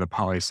 a lot of the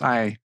poli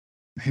sci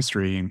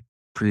history,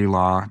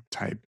 pre-law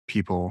type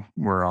people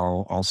were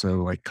all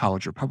also like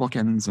college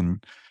Republicans,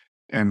 and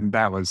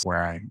that was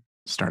where I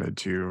started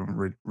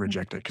to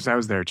reject it because I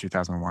was there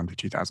 2001 to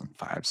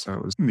 2005. So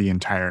it was the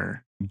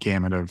entire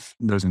gamut of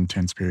those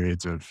intense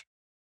periods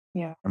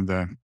Yeah. of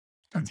the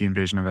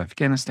invasion of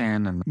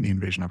Afghanistan and the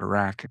invasion of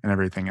Iraq and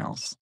everything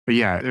else. But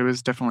yeah, it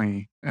was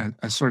definitely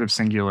a sort of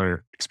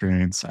singular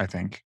experience, I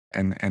think,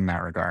 in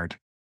that regard,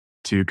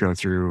 to go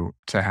through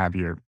to have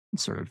your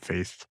sort of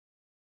faith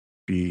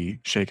be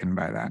shaken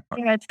by that.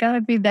 Yeah, it's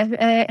gotta be that,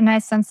 and I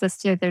sense this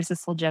too. There's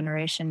this whole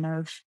generation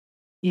of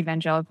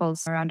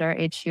evangelicals around our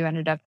age who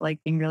ended up,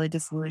 like, being really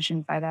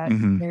disillusioned by that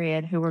Hmm.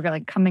 period, who were,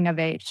 like, coming of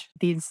age.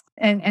 These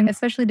and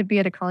especially to be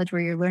at a college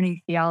where you're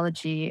learning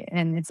theology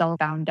and it's all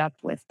bound up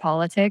with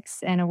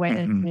politics in a way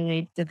that's Hmm.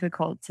 really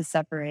difficult to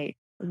separate.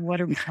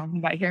 What are we talking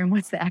about here, and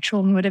what's the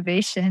actual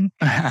motivation?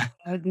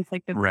 Is this,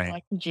 like, the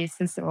Right.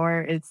 exegesis,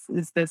 or is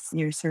this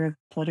your sort of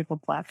political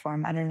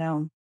platform? I don't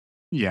know.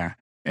 Yeah.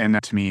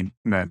 And to me,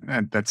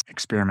 that's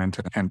experiment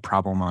and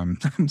problem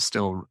I'm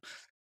still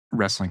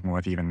wrestling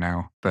with even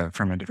now, but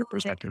from a different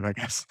perspective, I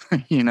guess.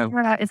 you know?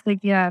 Yeah, it's like,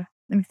 yeah,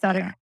 I thought it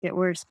Yeah. would get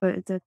worse, but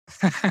it did.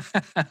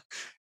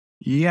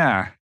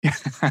 yeah.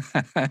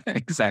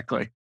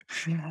 exactly.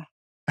 Yeah.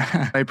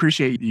 I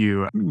appreciate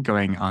you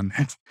going on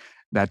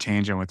that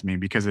tangent with me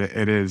because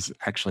it is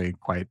actually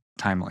quite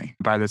timely.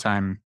 By the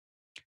time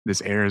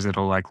this airs,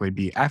 it'll likely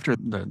be after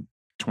the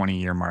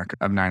 20-year mark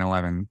of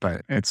 9/11,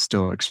 but it's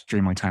still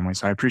extremely timely.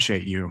 So I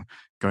appreciate you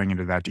going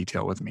into that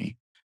detail with me.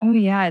 Oh,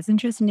 yeah, it's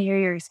interesting to hear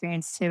your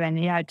experience too, and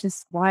yeah,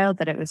 just wild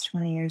that it was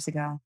 20 years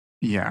ago.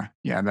 Yeah,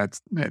 yeah,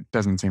 it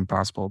doesn't seem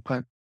possible,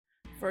 but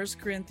First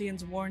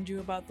Corinthians warned you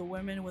about the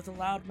women with a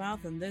loud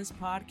mouth, and this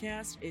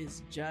podcast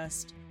is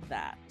just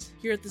that.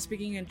 Here at the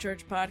Speaking in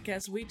Church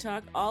podcast, we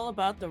talk all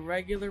about the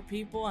regular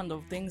people and the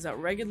things that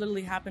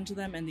regularly happen to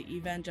them in the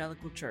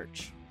evangelical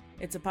church.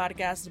 It's a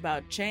podcast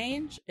about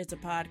change, it's a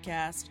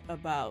podcast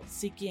about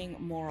seeking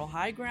moral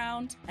high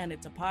ground, and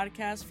it's a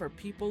podcast for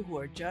people who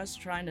are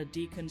just trying to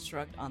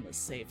deconstruct on the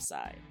safe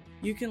side.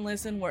 You can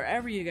listen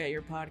wherever you get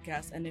your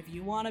podcast, and if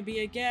you want to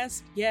be a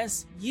guest,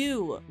 yes,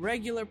 you,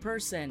 regular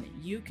person,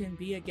 you can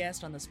be a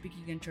guest on the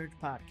Speaking in Church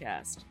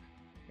podcast.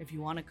 If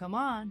you want to come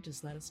on,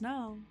 just let us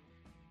know.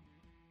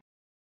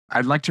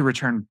 I'd like to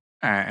return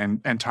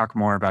and talk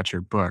more about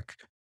your book.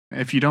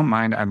 If you don't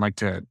mind, I'd like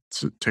to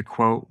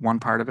quote one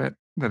part of it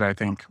that I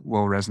think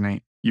will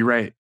resonate. You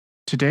write,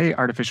 "Today,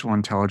 artificial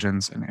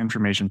intelligence and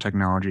information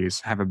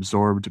technologies have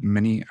absorbed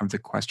many of the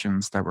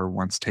questions that were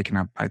once taken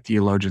up by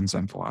theologians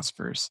and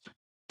philosophers.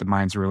 The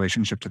mind's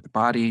relationship to the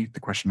body, the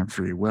question of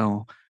free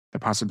will, the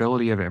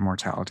possibility of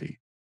immortality.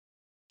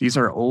 These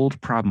are old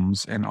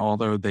problems, and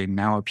although they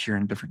now appear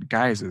in different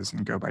guises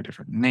and go by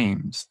different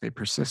names, they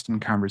persist in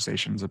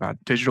conversations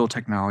about digital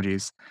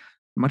technologies,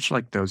 much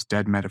like those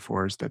dead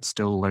metaphors that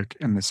still lurk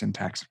in the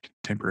syntax of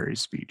contemporary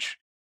speech.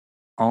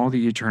 All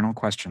the eternal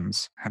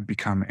questions have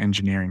become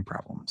engineering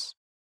problems."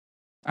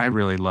 I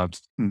really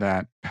loved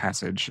that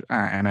passage,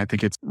 and I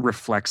think it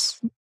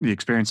reflects the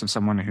experience of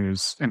someone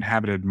who's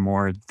inhabited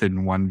more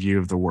than one view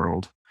of the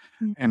world.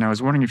 Mm. And I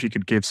was wondering if you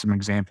could give some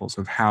examples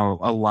of how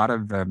a lot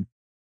of the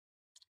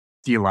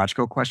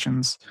theological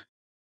questions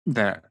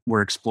that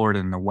were explored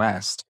in the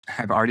West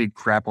have already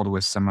grappled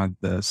with some of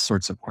the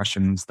sorts of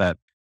questions that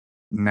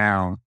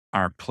now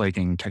are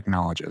plaguing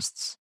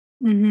technologists.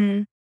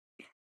 Mhm.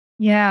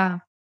 Yeah.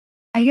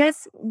 I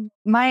guess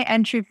my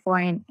entry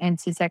point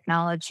into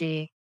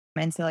technology,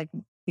 into like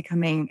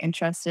becoming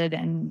interested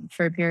and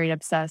for a period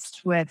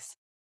obsessed with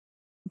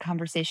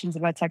conversations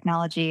about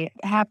technology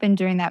happened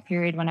during that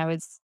period when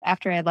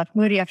after I had left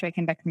Moody, after I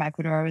came back from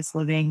Ecuador, I was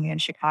living in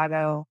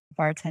Chicago,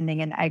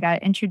 bartending, and I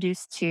got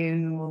introduced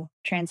to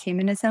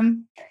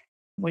transhumanism,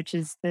 which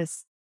is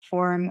this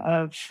form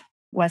of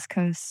West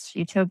Coast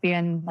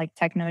utopian, like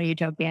techno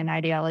utopian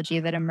ideology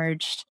that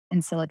emerged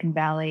in Silicon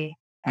Valley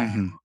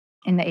Hmm.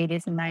 in the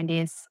 80s and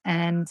 90s.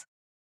 And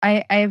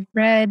I've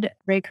read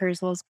Ray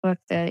Kurzweil's book,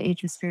 The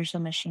Age of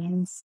Spiritual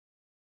Machines,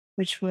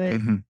 which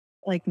was Hmm.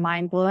 like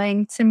mind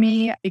blowing to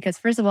me because,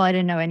 first of all, I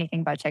didn't know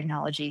anything about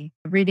technology.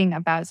 Reading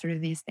about sort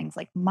of these things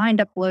like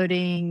mind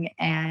uploading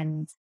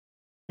and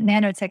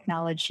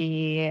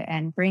nanotechnology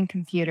and brain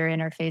computer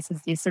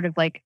interfaces, these sort of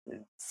like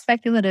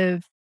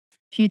speculative,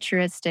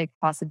 futuristic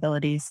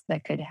possibilities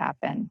that could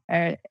happen.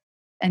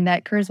 And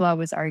that Kurzweil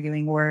was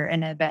arguing were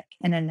an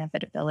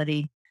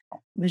inevitability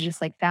was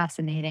just like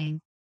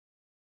fascinating.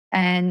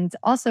 And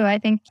also, I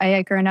think I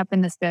had grown up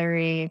in this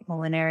very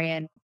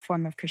millenarian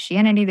form of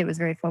Christianity that was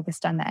very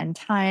focused on the end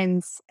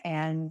times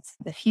and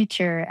the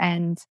future.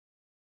 And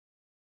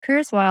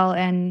Kurzweil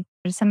and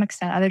to some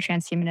extent other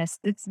transhumanists,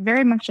 it's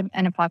very much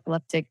an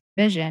apocalyptic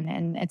vision.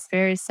 And it's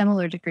very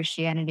similar to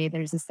Christianity.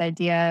 There's this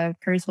idea,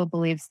 Kurzweil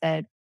believes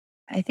that,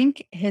 I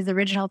think his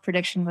original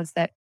prediction was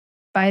that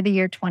by the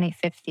year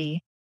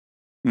 2050,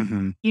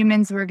 Hmm.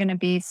 humans were going to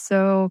be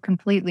so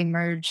completely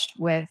merged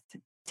with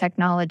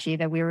technology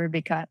that we were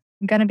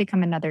going to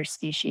become another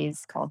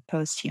species called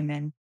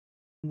post-human.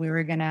 We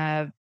were going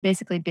to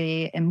basically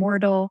be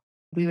immortal.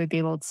 We would be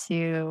able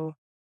to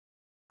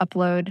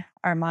upload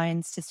our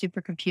minds to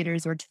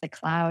supercomputers or to the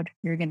cloud.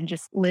 We were going to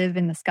just live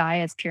in the sky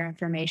as pure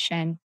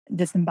information,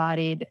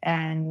 disembodied,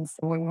 and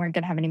we weren't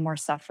going to have any more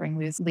suffering.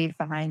 We would leave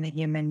behind the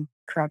human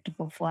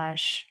corruptible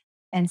flesh.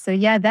 And so,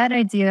 yeah, that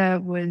idea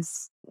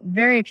was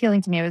very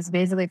appealing to me. It was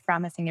basically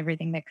promising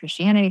everything that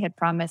Christianity had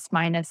promised,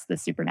 minus the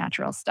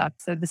supernatural stuff.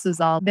 So, this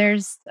was all,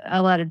 there's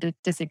a lot of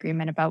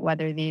disagreement about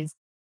whether these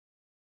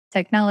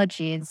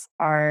technologies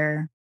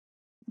are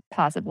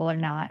possible or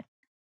not.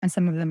 And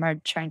some of them are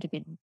trying to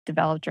be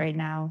developed right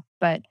now.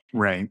 But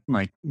Right.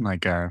 Like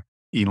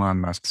Elon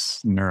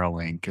Musk's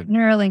Neuralink.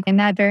 Neuralink, and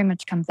that very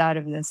much comes out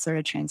of this sort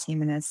of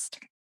transhumanist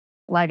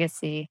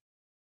legacy.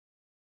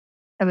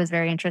 I was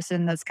very interested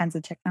in those kinds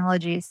of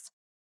technologies.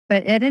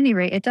 But at any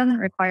rate, it doesn't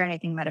require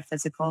anything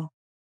metaphysical.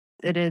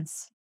 It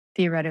is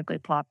theoretically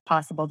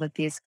possible that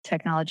these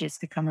technologies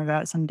could come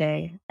about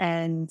someday.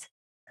 And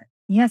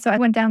Yeah, so I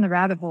went down the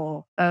rabbit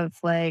hole of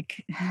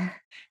like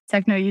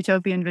techno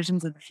utopian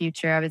visions of the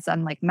future. I was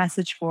on like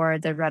message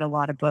boards. I read a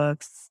lot of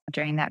books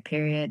during that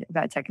period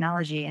about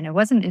technology. And it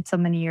wasn't until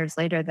many years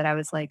later that I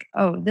was like,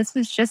 oh, this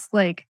was just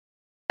like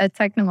a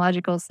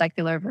technological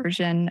secular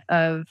version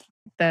of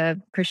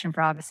the Christian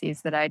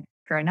prophecies that I'd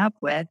grown up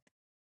with.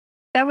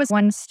 That was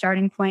one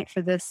starting point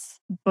for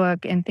this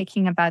book, and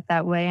thinking about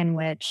that way in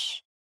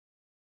which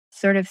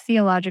sort of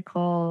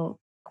theological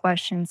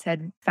questions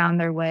had found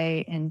their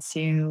way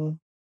into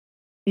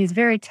these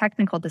very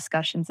technical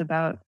discussions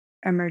about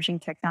emerging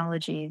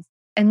technologies.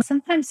 And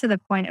sometimes to the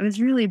point, it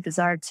was really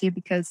bizarre too,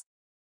 because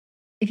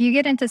if you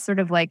get into sort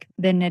of like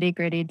the nitty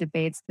gritty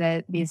debates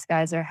that these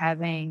guys are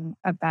having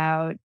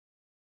about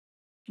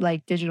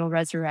like digital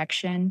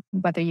resurrection,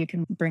 whether you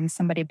can bring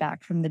somebody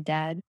back from the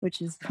dead,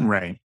 which is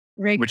Right.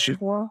 very Which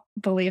cool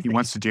belief. he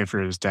wants to do it for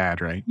his dad,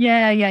 right?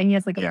 Yeah. He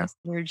has like a Yeah. little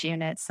storage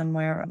unit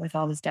somewhere with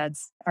all his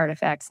dad's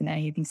artifacts, and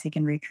he thinks he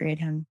can recreate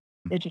him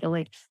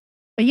digitally.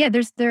 But yeah,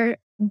 they're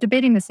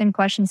debating the same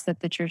questions that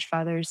the church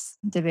fathers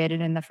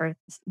debated in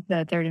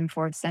the third and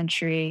fourth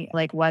century,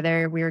 like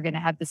whether we were going to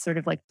have this sort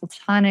of like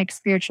platonic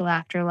spiritual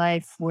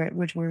afterlife,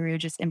 which where we were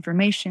just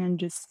information,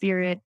 just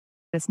spirit,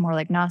 this more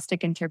like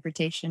Gnostic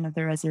interpretation of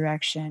the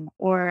resurrection,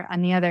 or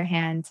on the other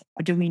hand,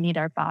 do we need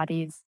our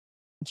bodies?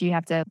 Do you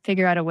have to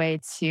figure out a way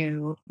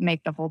to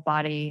make the whole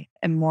body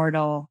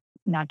immortal,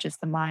 not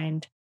just the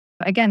mind?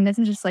 Again, this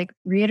is just like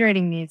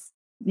reiterating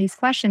these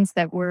questions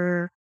that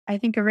were, I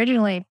think,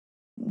 originally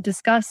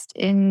discussed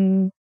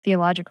in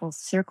theological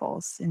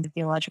circles, in the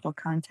theological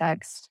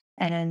context.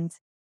 And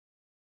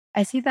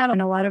I see that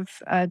in a lot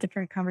of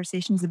different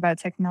conversations about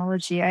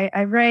technology.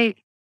 I write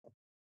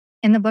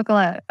in the book a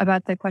lot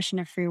about the question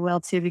of free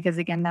will too, because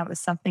again, that was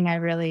something I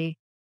really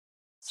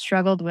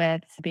struggled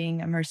with, being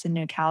immersed in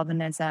New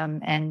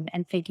Calvinism and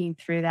thinking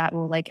through that.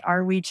 Well, like,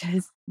 are we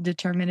just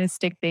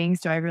deterministic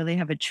beings? Do I really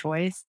have a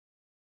choice?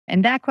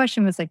 And that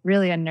question was like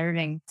really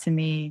unnerving to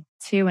me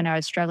too when I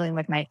was struggling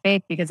with my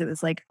faith, because it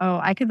was like, oh,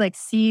 I could like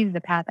see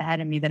the path ahead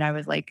of me that I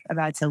was like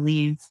about to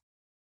leave.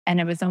 And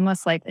it was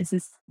almost like, is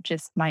this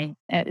just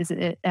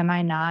am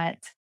I not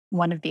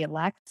one of the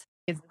elect?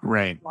 Is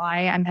Right.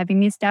 why I'm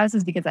having these doubts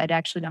is because I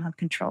actually don't have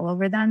control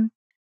over them.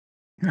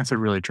 That's a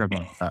really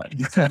troubling thought.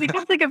 It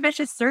becomes like a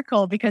vicious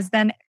circle, because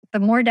then the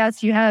more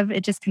doubts you have,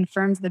 it just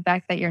confirms the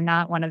fact that you're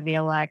not one of the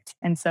elect.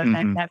 And so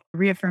then Mhm. that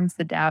reaffirms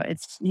the doubt.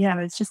 It's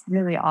just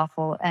really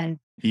awful.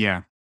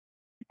 Yeah.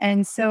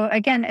 And so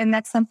again, and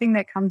that's something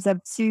that comes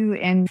up too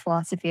in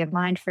philosophy of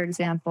mind, for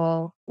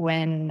example,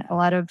 when a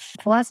lot of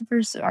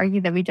philosophers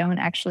argue that we don't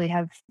actually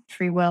have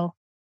free will,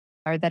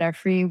 or that our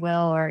free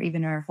will or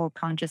even our whole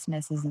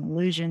consciousness is an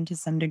illusion to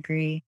some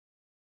degree.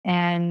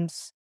 And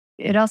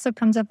it also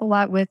comes up a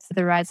lot with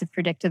the rise of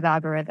predictive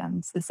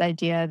algorithms, this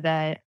idea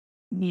that,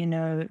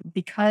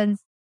 because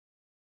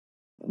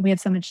we have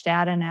so much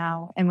data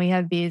now and we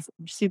have these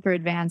super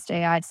advanced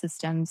AI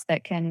systems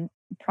that can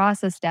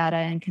process data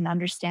and can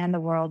understand the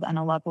world on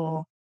a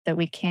level that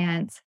we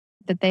can't,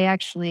 that they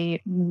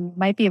actually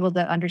might be able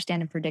to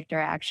understand and predict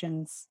our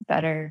actions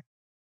better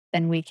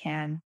than we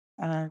can.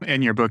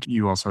 In your book,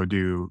 you also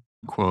do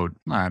quote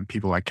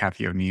people like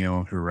Cathy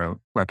O'Neil, who wrote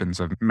Weapons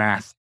of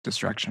Math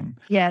Destruction,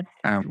 Yeah.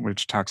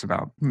 which talks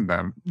about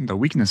the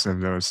weakness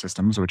of those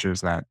systems, which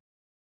is that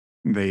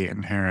they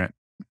inherit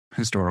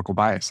historical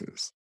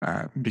biases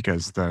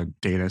because the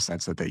data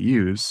sets that they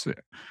use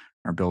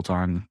are built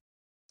on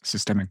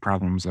systemic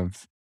problems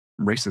of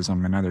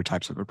racism and other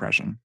types of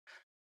oppression.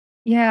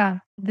 Yeah.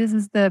 This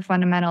is the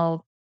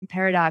fundamental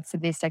paradox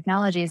of these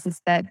technologies,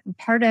 is that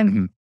part of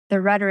Mhm. the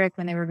rhetoric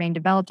when they were being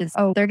developed is,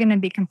 oh, they're going to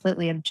be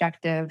completely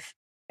objective.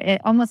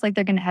 Almost like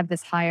they're going to have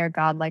this higher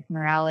godlike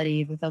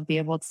morality that they'll be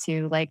able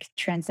to like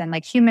transcend.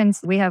 Like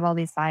humans, we have all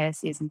these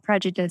biases and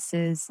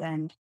prejudices,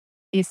 and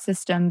these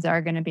systems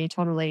are going to be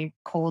totally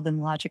cold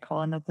and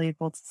logical, and they'll be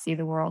able to see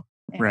the world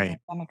in Right.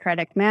 a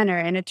democratic manner.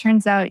 And it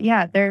turns out,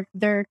 yeah,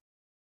 they're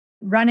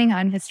running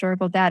on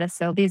historical data.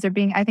 So these are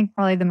being, I think,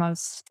 probably the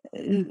most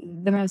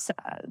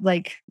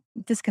like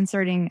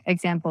disconcerting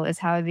example is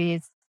how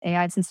these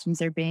AI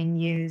systems are being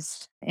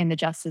used in the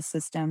justice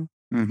system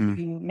Hmm.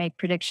 to make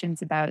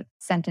predictions about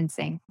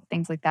sentencing,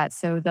 things like that.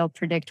 So they'll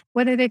predict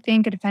whether they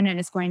think a defendant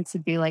is going to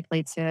be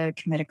likely to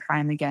commit a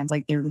crime again,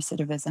 like their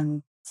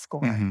recidivism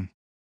score. Hmm.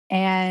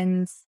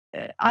 And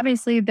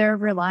obviously, they're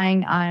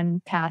relying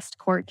on past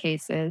court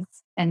cases.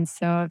 And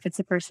so, if it's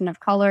a person of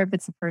color, if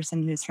it's a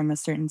person who's from a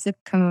certain zip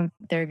code,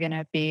 they're going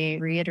to be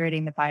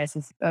reiterating the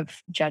biases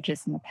of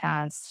judges in the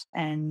past.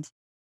 And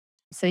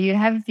so, you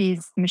have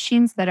these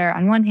machines that are,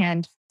 on one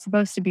hand,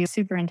 supposed to be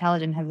super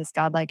intelligent, have this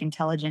godlike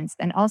intelligence,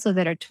 and also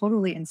that are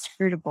totally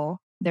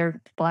inscrutable.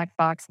 They're black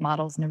box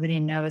models.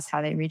 Nobody knows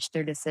how they reach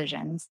their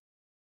decisions.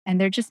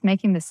 And they're just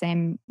making the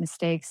same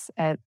mistakes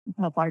at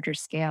a larger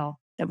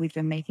scale that we've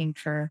been making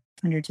for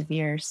hundreds of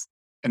years.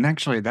 And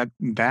actually, that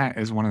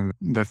is one of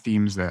the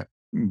themes that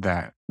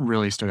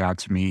really stood out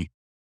to me,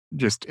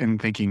 just in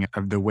thinking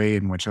of the way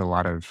in which a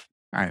lot of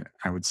I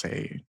would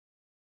say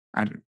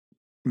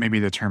maybe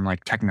the term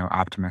like techno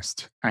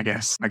optimist, I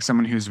guess, like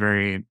someone who's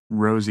very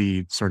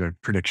rosy sort of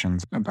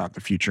predictions about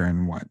the future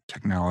and what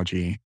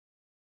technology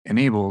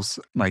enables.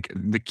 Like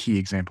the key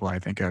example I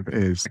think of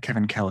is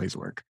Kevin Kelly's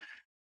work.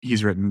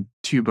 He's written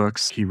 2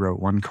 books. He wrote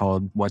one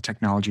called What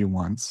Technology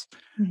Wants,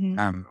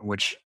 Mhm.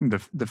 which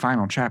the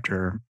final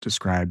chapter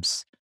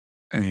describes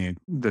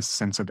this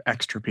sense of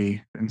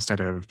extropy instead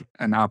of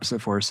an opposite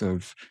force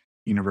of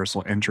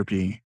universal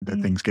entropy, that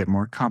Mm. things get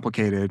more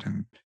complicated,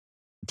 and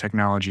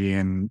technology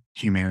and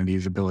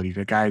humanity's ability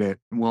to guide it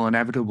will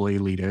inevitably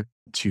lead it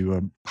to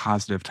a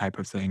positive type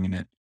of thing.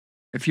 And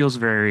it feels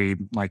very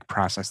like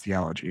process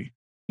theology.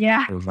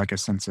 Yeah. It was like a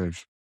sense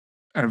of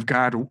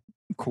God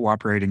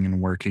cooperating and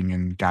working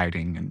and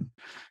guiding and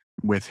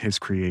with his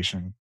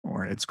creation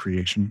or its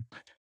creation.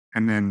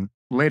 And then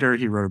later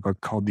he wrote a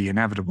book called The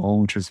Inevitable,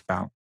 which is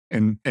about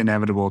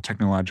inevitable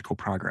technological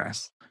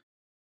progress.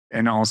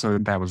 And also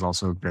that was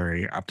also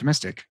very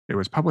optimistic. It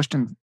was published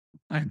in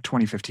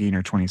 2015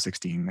 or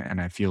 2016.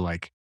 And I feel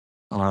like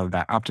a lot of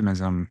that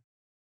optimism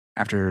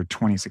after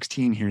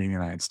 2016 here in the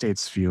United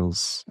States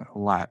feels a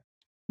lot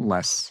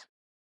less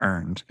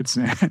earned. It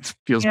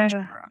feels much Yeah.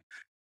 more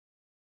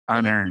Yeah.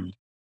 unearned.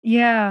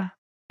 Yeah.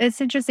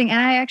 It's interesting, and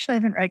I actually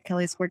haven't read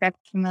Kelly's work. I'm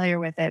familiar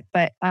with it,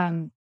 but,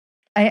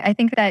 I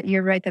think that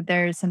you're right that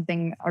there is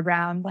something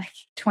around, like,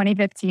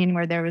 2015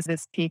 where there was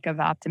this peak of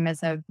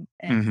optimism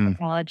in Hmm.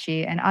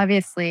 technology, and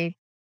obviously,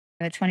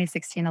 the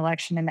 2016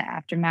 election and the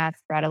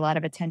aftermath brought a lot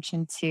of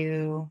attention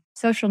to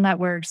social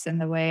networks and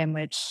the way in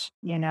which,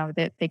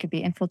 that they could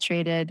be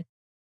infiltrated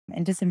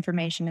and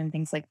disinformation and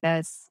things like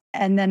this.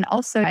 And then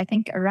also, I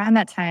think around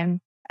that time,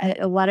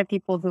 a lot of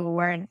people who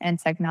weren't in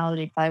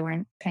technology probably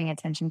weren't paying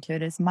attention to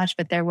it as much,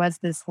 but there was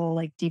this whole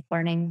like deep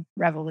learning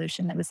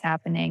revolution that was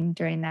happening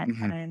during that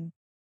Hmm. time.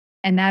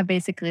 And that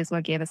basically is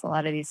what gave us a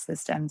lot of these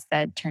systems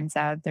that turns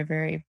out they're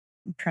very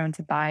prone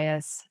to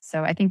bias.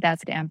 So I think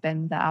that's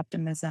dampened the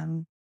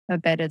optimism a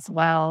bit as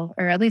well,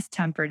 or at least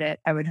tempered it,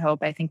 I would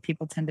hope. I think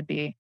people tend to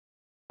be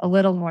a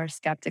little more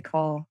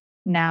skeptical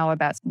now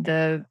about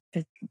the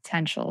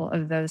potential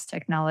of those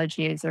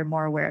technologies or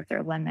more aware of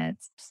their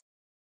limits.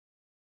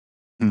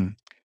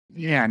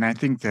 Yeah, and I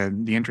think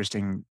that the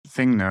interesting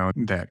thing, though,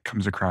 that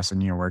comes across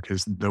in your work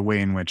is the way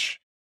in which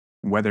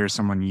whether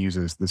someone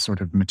uses this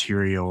sort of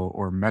material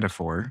or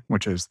metaphor,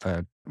 which is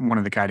one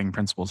of the guiding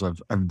principles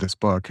of this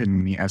book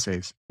and the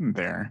essays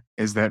there,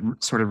 is that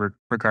sort of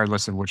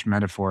regardless of which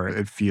metaphor,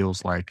 it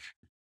feels like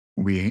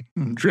we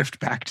drift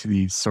back to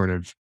these sort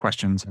of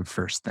questions of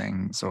first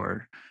things.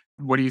 Or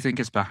what do you think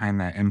is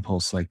behind that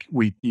impulse? Like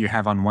you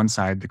have on one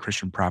side the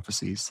Christian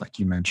prophecies, like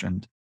you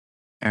mentioned,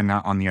 and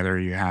not on the other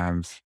you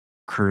have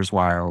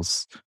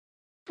Kurzweil's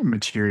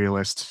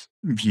materialist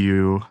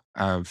view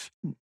of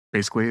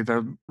basically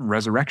the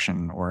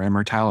resurrection or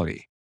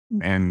immortality. Mm.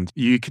 And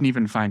you can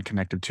even find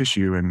connective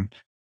tissue. And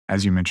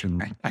as you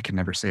mentioned, I can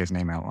never say his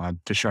name out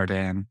loud,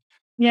 Desjardins.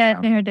 Yeah,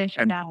 Um, Faraday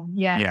and down.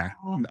 Yeah. yeah,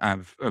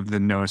 of the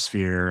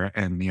noosphere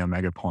and the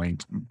omega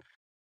point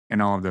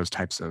and all of those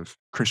types of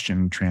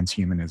Christian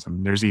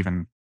transhumanism. There's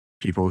even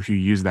people who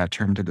use that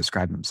term to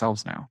describe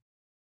themselves now.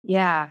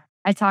 Yeah.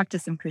 I talked to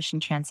some Christian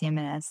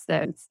transhumanists.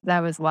 That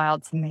was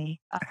wild to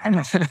me.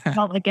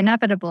 Felt like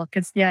inevitable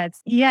because there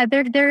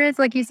is,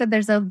 like you said,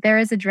 there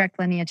is a direct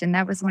lineage, and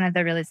that was one of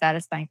the really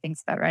satisfying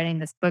things about writing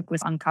this book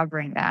was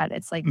uncovering that.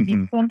 It's like these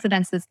Hmm.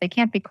 coincidences, they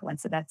can't be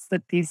coincidence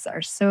that these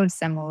are so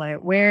similar.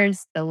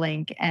 Where's the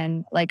link?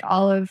 And like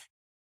all of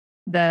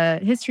the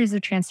histories of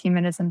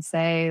transhumanism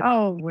say,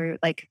 oh,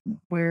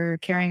 we're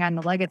carrying on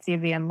the legacy of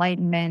the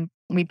Enlightenment.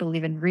 We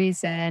believe in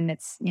reason.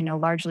 It's,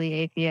 largely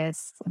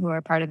atheists who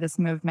are part of this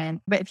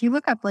movement. But if you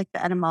look up like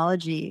the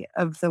etymology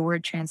of the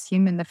word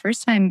transhuman, the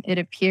first time it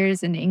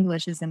appears in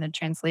English is in a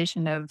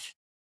translation of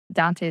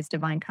Dante's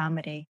Divine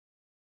Comedy.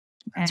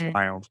 That's And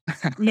wild.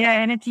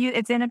 yeah, and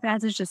it's in a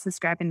passage just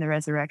describing the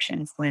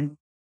resurrection. It's when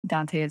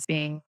Dante is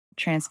being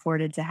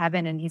transported to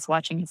heaven and he's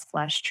watching his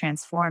flesh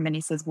transform, and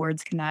he says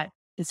words cannot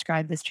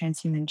describe this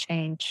transhuman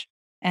change,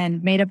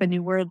 and made up a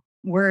new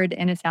word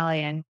in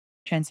Italian,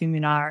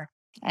 transhumanar,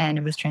 and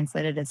it was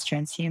translated as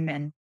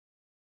transhuman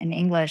in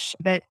English.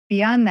 But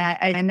beyond that,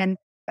 and then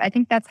I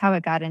think that's how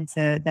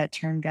that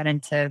term got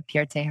into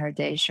Pierre Teilhard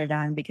de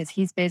Chardin, because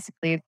he's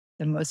basically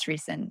the most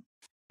recent.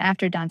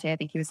 After Dante, I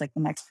think he was like the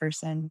next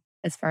person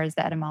as far as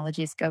the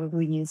etymologies go who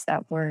used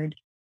that word.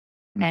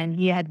 And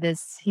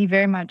he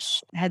very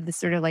much had this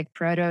sort of like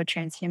proto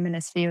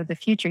transhumanist view of the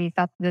future. He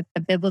thought that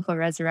the biblical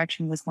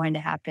resurrection was going to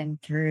happen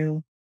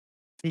through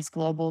these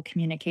global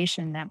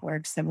communication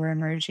networks that were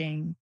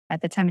emerging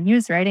at the time. And he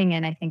was writing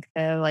in, I think,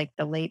 the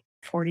late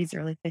 40s,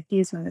 early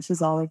 50s when this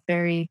was all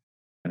it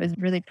was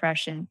really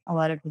prescient, a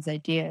lot of his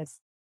ideas.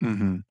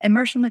 Hmm. And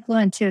Marshall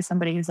McLuhan, too, is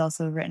somebody who's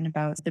also written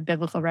about the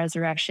biblical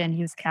resurrection.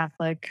 He was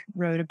Catholic,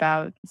 wrote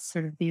about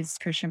sort of these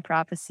Christian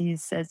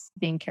prophecies as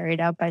being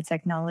carried out by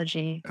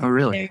technology. Oh,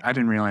 really? There- I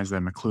didn't realize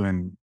that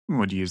McLuhan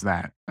would use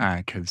that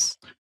because,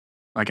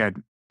 like,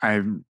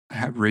 I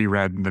have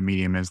reread The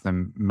Medium as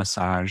the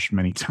Massage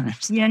many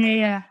times,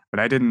 Yeah. but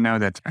I didn't know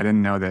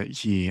that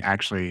he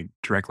actually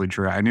directly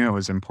drew it. I knew it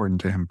was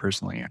important to him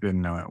personally. I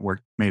didn't know it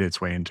made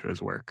its way into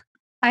his work.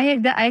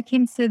 I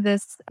came to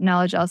this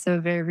knowledge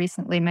also very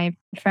recently. My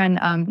friend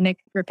Nick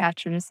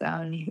Kirkpatrick's,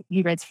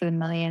 he writes for the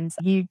Millions.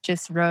 He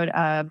just wrote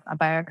a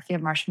biography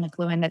of Marshall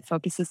McLuhan that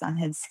focuses on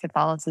his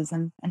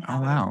Catholicism and Oh how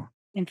it wow,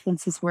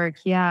 influenced his work.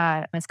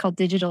 Yeah, it's called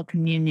Digital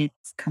Communion.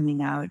 It's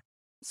coming out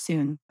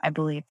soon, I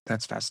believe.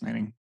 that's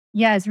fascinating.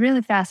 Yeah, it's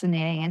really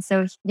fascinating. And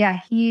so, yeah,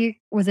 he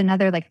was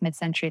another like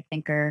mid-century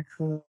thinker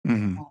who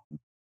Hmm.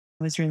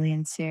 was really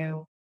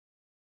into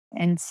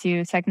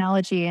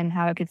technology and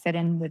how it could fit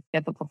in with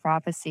biblical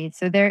prophecy.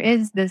 So there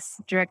is this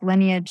direct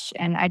lineage,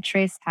 and I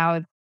trace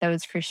how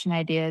those Christian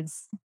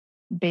ideas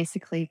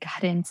basically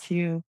got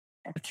into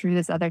through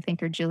this other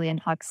thinker, Julian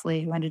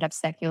Huxley, who ended up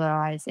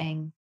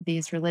secularizing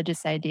these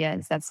religious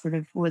ideas. That sort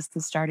of was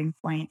the starting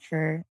point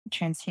for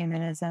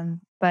transhumanism.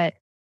 But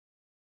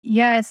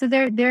yeah, so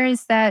there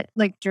is that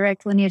like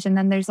direct lineage. And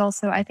then there's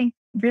also, I think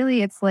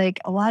really it's like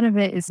a lot of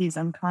it is these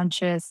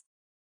unconscious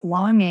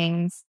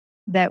longings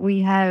that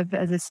we have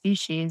as a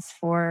species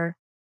for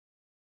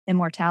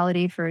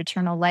immortality, for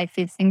eternal life,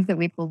 these things that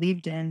we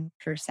believed in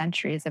for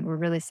centuries that were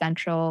really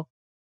central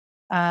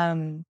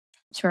um,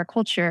 to our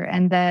culture.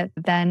 And that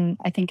then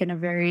I think in a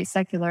very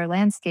secular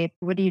landscape,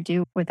 what do you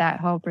do with that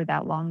hope or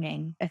that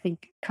longing? I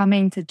think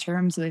coming to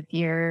terms with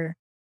your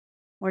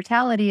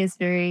mortality is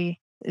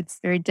it's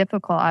very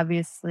difficult,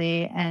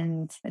 obviously.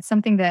 And it's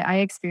something that I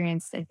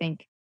experienced, I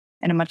think,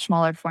 in a much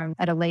smaller form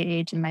at a late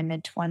age in my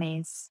mid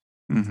 20s,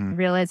 Hmm.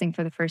 realizing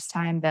for the first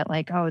time that,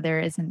 like, oh, there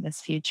isn't this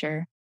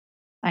future.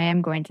 I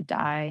am going to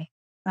die.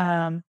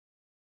 Um,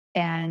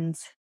 and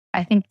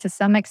I think to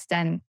some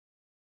extent,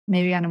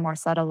 maybe on a more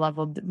subtle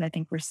level, I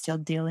think we're still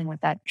dealing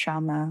with that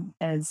trauma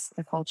as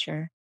a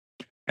culture.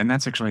 And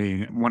that's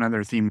actually one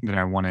other theme that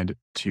I wanted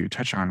to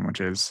touch on,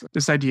 which is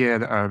this idea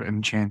of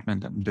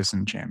enchantment and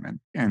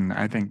disenchantment. And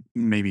I think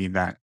maybe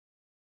that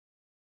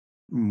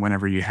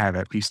whenever you have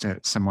at least a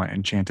somewhat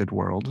enchanted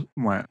world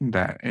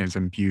that is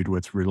imbued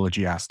with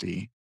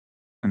religiosity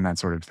and that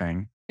sort of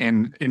thing.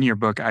 And in your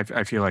book, I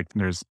feel like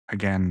there's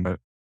again the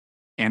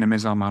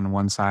animism on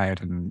one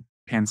side and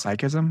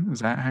panpsychism. Is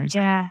that how you say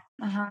Yeah.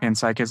 it?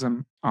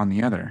 Panpsychism on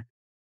the other,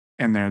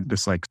 and they're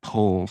this like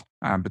pull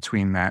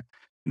between that,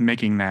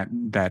 making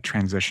that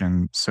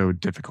transition so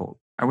difficult.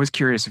 I was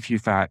curious if you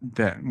thought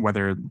that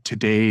whether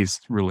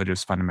today's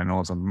religious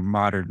fundamentalism,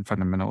 modern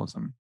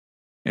fundamentalism,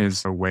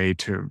 is a way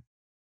to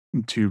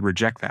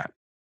reject that,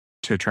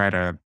 to try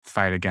to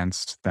fight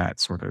against that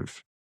sort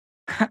of,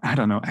 I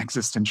don't know,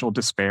 existential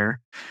despair.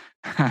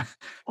 Uh,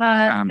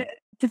 um,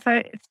 to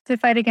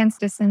fight against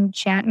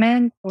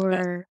disenchantment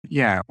or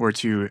yeah, or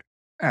to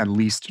at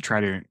least try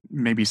to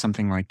maybe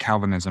something like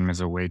Calvinism is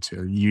a way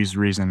to use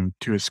reason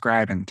to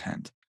ascribe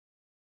intent.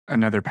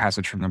 Another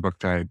passage from the book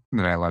that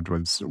I loved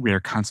was, "We are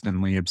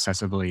constantly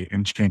obsessively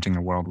enchanting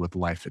the world with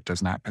life it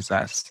does not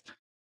possess."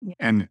 yeah.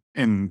 And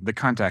in the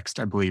context,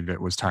 I believe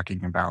it was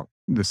talking about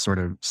this sort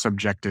of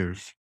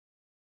subjective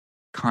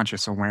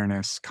conscious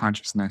awareness,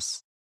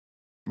 consciousness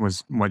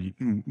was what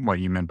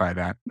you meant by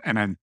that.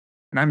 And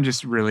I'm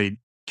just really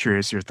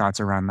curious your thoughts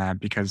around that,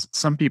 because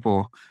some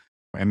people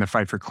in the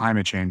fight for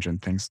climate change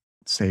and things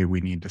say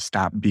we need to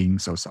stop being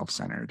so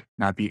self-centered,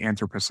 not be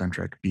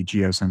anthropocentric, be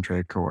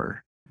geocentric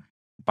or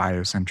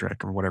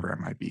biocentric or whatever it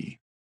might be.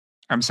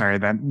 I'm sorry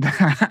that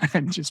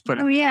I just put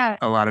Oh yeah.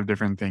 a lot of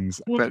different things,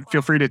 but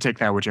feel free to take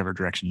that whichever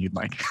direction you'd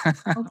like.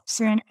 Oh,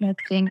 super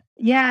interesting.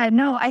 Yeah,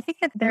 no, I think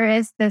that there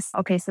is this.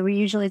 Okay, so we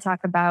usually talk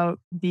about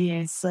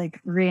these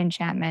like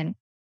re-enchantment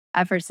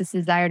efforts, this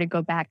desire to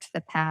go back to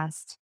the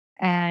past.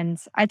 And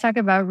I talk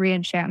about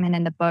re-enchantment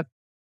in the book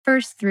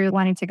first through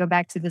wanting to go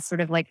back to this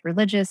sort of like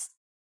religious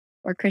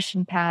or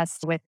Christian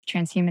past with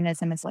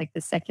transhumanism as like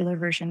the secular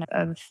version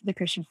of the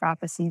Christian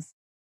prophecies.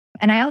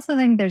 And I also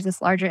think there's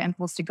this larger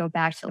impulse to go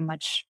back to a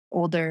much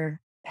older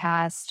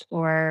past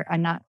or a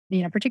not,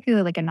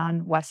 particularly like a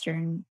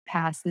non-Western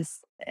past.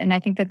 And I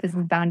think that this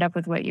is bound up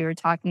with what you were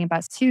talking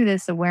about too,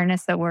 this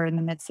awareness that we're in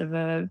the midst of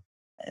a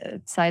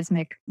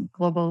seismic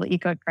global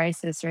eco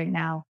crisis right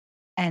now.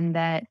 And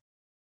that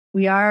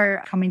we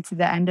are coming to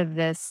the end of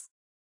this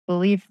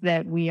belief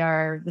that we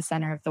are the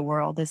center of the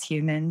world as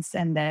humans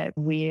and that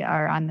we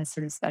are on this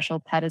sort of special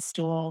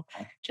pedestal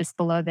just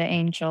below the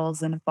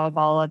angels and above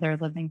all other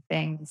living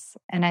things.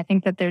 And I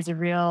think that there's a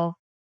real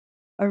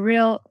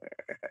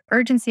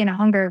urgency and a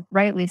hunger,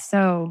 rightly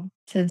so,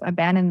 to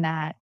abandon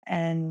that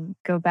and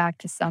go back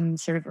to some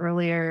sort of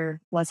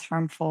earlier, less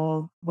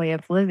harmful way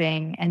of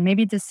living and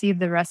maybe to see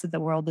the rest of the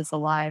world as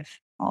alive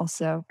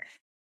also.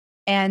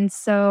 And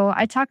so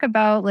I talk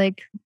about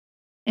like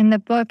in the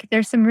book,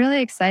 there's some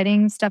really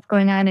exciting stuff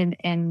going on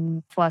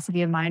in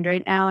philosophy of mind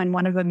right now. And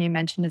one of them you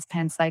mentioned is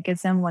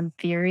panpsychism, one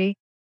theory,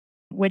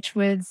 which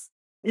was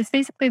is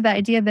basically the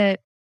idea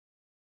that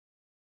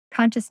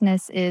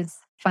consciousness is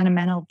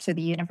fundamental to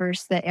the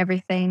universe, that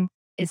everything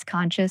is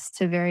conscious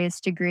to various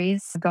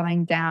degrees,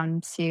 going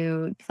down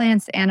to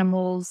plants,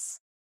 animals,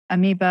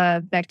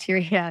 amoeba,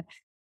 bacteria,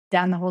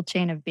 down the whole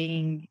chain of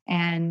being.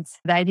 And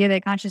the idea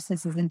that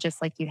consciousness isn't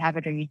just like you have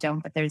it or you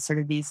don't, but there's sort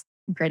of these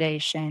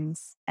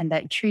gradations, and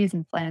that trees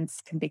and plants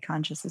can be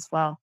conscious as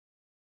well.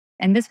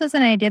 And this was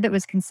an idea that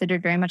was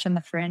considered very much on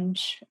the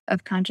fringe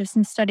of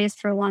consciousness studies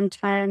for a long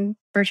time.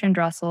 Bertrand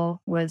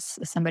Russell was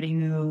somebody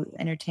who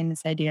entertained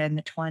this idea in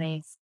the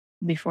 20s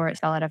before it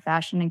fell out of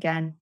fashion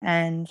again.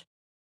 And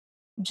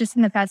just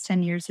in the past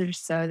 10 years or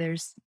so,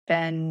 there's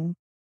been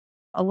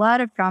a lot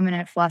of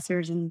prominent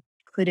philosophers,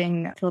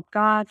 including Philip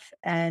Goff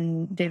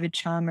and David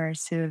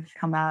Chalmers, who have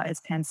come out as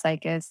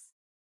panpsychists.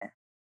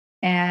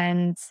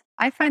 And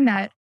I find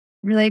that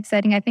really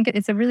exciting. I think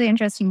it's a really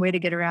interesting way to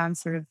get around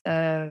sort of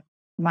the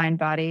mind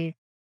body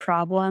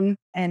problem.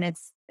 And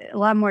it's a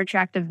lot more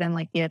attractive than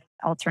like the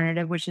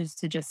alternative, which is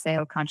to just say,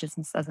 oh,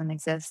 consciousness doesn't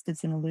exist.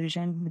 It's an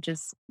illusion, which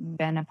has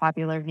been a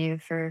popular view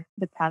for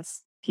the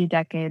past few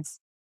decades.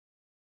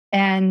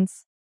 And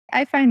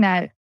I find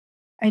that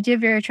idea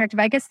very attractive.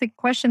 I guess the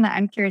question that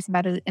I'm curious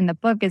about in the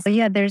book is,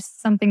 yeah, there's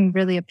something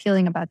really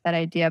appealing about that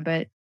idea,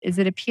 but is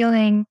it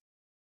appealing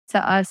to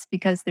us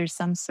because there's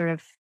some sort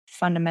of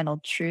fundamental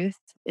truth?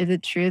 Is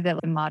it true that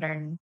the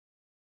modern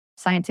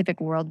scientific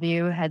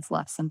worldview has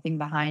left something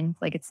behind?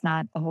 Like it's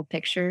not the whole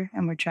picture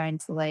and we're trying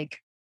to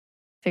like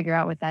figure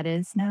out what that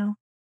is now?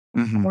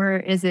 Hmm. Or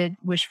is it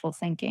wishful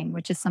thinking,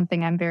 which is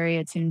something I'm very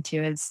attuned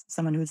to as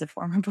someone who's a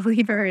former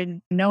believer,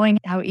 and knowing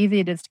how easy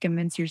it is to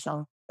convince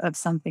yourself of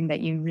something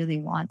that you really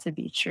want to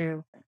be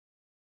true.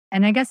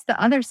 And I guess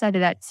the other side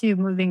of that too,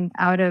 moving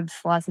out of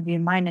philosophy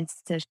of mind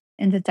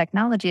into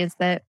technology, is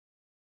that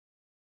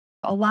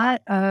a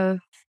lot of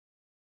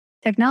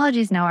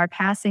technologies now are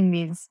passing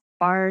these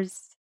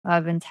bars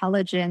of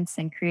intelligence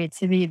and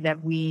creativity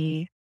that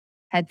we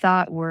had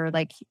thought were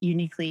like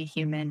uniquely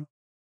human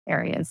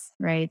areas,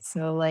 right?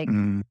 So like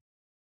Mm.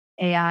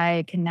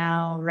 AI can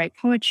now write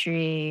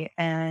poetry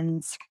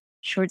and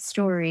short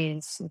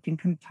stories. It can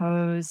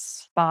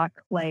compose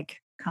Bach like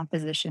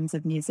compositions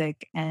of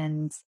music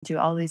and do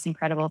all these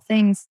incredible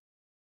things.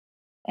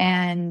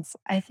 And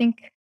I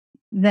think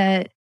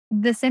that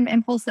the same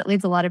impulse that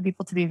leads a lot of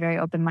people to be very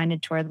open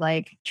minded toward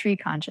like tree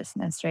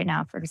consciousness right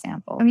now, for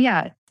example.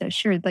 Yeah,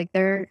 sure, like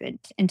they're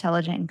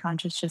intelligent and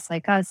conscious just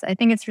like us. I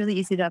think it's really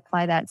easy to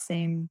apply that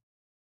same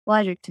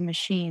logic to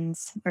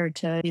machines or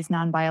to these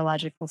non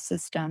biological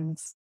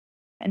systems,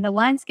 and the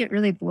lines get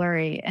really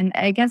blurry. And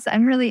I guess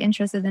I'm really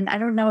interested in, I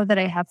don't know that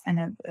I have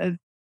kind of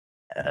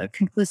a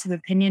conclusive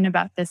opinion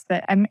about this,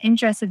 but I'm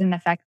interested in the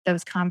fact that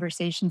those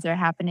conversations are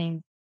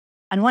happening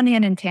on one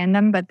hand in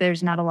tandem, but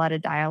there's not a lot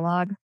of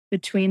dialogue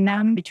between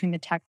them, between the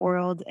tech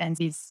world and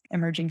these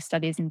emerging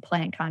studies in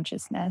plant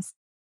consciousness.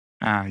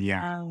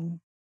 Yeah.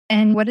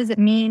 And what does it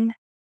mean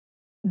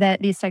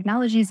that these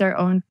technologies are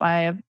owned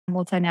by a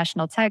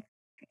multinational tech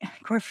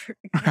corporate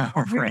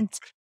Right.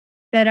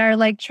 that are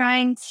like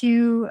trying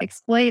to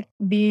exploit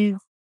these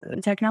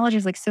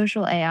technologies like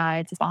social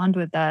AI to bond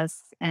with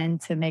us and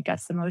to make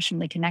us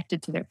emotionally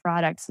connected to their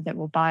products so that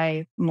we'll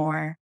buy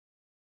more.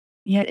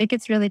 Yeah, it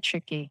gets really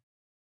tricky.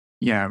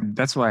 Yeah,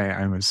 that's why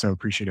I was so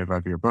appreciative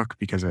of your book,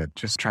 because it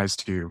just tries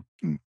to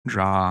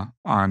draw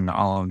on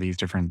all of these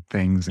different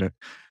things at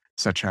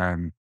such a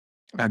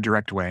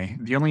direct way.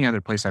 The only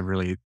other place I've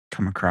really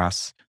come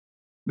across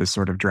this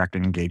sort of direct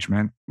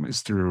engagement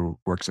is through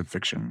works of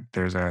fiction.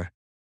 There's a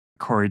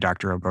Cory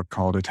Doctorow book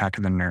called Attack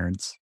of the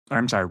Nerds. Or,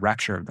 I'm sorry,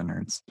 Rapture of the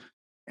Nerds.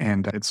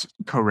 And it's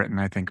co-written,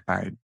 I think,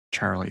 by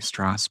Charlie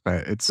Strauss,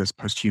 but it's this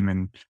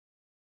post-human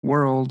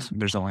world.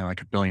 There's only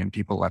like a billion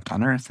people left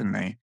on Earth,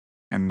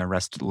 and the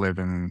rest live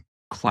in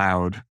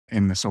cloud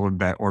in the solar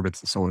that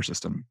orbits the solar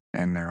system,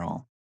 and they're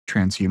all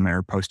transhuman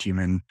or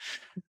post-human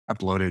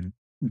uploaded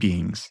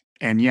beings.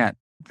 And yet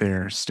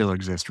there still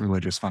exist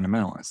religious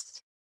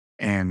fundamentalists,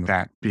 and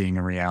that being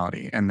a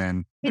reality. And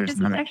then Wait, there's this is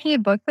another. actually a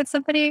book that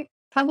somebody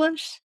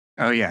published?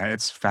 Oh yeah,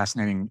 it's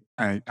fascinating.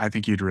 I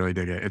think you'd really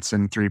dig it. It's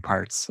in 3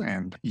 parts,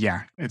 and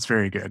yeah, it's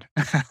very good.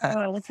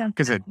 Oh, that sounds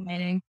Because it,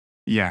 fascinating.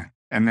 yeah.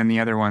 And then the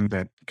other one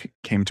that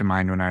came to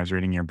mind when I was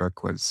reading your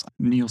book was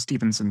Neil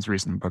Stephenson's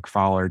recent book,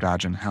 Fall or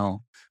Dodge in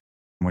Hell,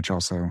 which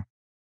also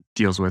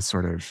deals with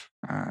sort of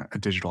a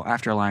digital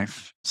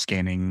afterlife,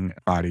 scanning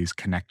bodies,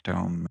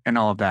 connectome, and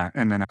all of that.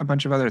 And then a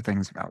bunch of other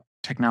things about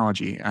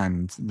technology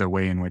and the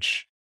way in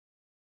which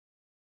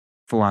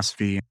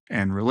philosophy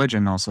and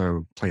religion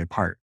also play a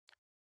part.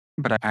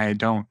 But I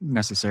don't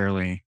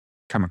necessarily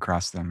come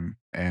across them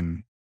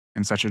in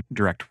such a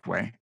direct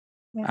way.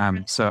 Yeah,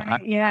 So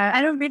yeah,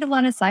 I don't read a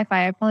lot of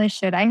sci-fi. I probably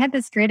should. I had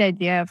this great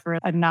idea for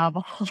a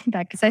novel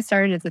that because I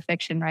started as a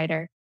fiction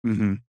writer,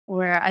 mhm.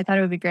 where I thought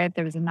it would be great if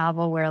there was a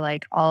novel where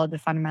like all of the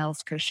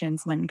fundamentalist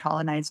Christians went and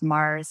colonized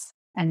Mars.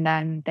 And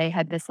then they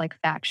had this like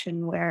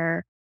faction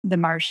where the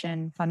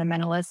Martian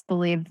fundamentalists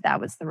believed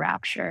that was the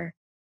rapture.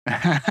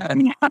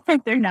 And now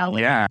they're now like,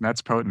 Yeah,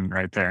 that's potent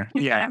right there.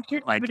 Yeah, after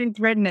like everybody's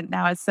written it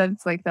now, it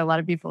sounds like a lot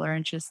of people are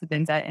interested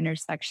in that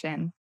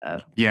intersection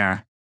of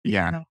yeah,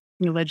 yeah,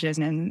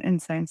 religion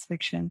and science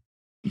fiction.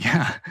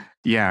 yeah,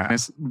 yeah.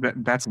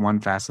 That's one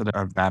facet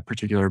of that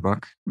particular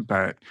book,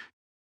 but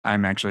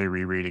I'm actually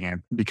rereading it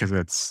because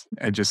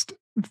it just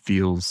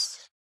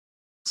feels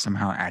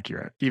somehow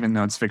accurate, even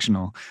though it's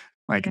fictional.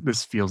 Like Yeah.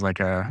 this feels like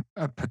a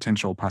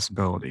potential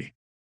possibility.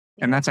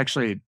 And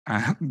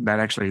Yeah. that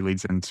actually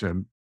leads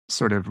into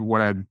sort of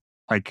what I'd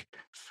like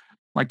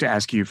like to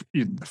ask you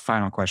the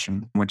final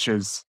question, which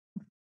is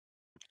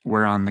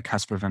we're on the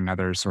cusp of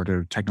another sort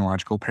of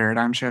technological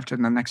paradigm shift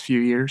in the next few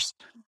years.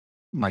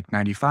 Like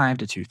 95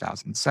 to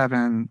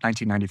 2007,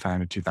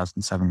 1995 to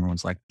 2007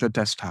 was like the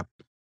desktop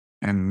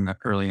and the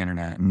early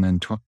internet. And then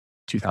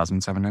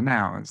 2007 and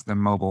now is the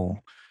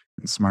mobile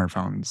and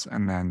smartphones.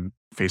 And then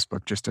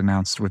Facebook just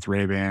announced with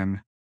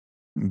Ray-Ban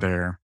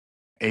their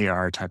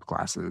AR type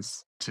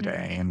glasses Mhm.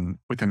 today. And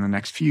within the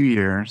next few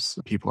years,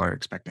 people are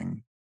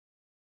expecting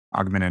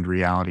augmented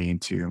reality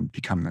to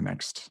become the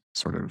next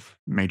sort of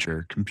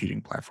major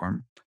computing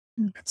platform.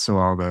 Mm. So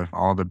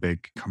all the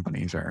big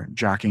companies are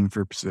jockeying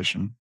for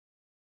position.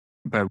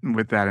 But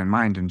with that in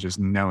mind, and just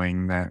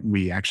knowing that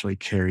we actually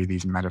carry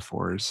these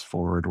metaphors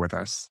forward with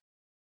us,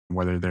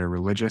 whether they're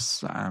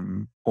religious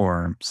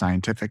or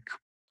scientific.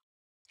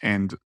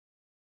 And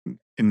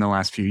in the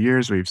last few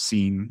years, we've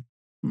seen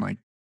like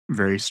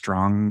very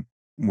strong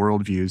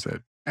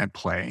worldviews at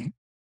play.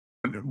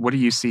 What do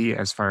you see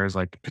as far as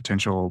like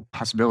potential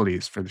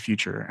possibilities for the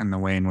future and the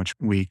way in which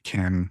we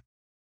can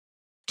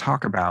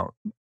talk about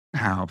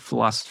how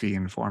philosophy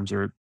informs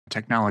our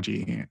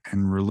technology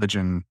and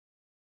religion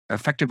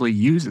effectively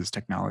uses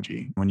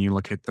technology when you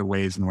look at the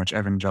ways in which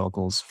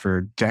evangelicals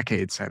for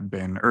decades have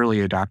been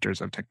early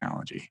adopters of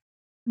technology?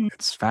 Mm.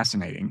 It's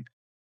fascinating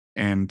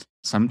and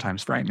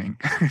sometimes frightening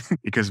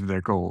because of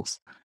their goals.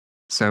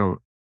 So,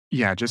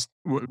 yeah, just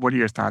what are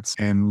your thoughts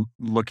in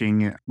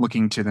looking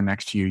to the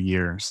next few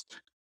years,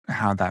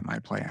 how that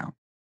might play out?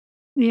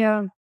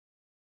 Yeah.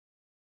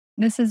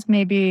 This is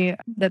maybe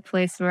the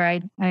place where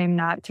I am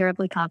not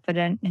terribly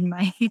confident in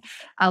my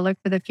outlook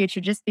for the future,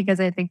 just because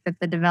I think that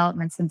the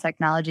developments in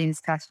technology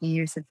these past few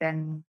years have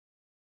been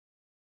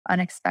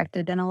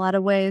unexpected in a lot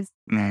of ways.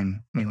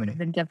 And it would Mm-hmm. have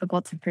been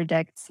difficult to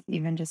predict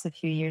even just a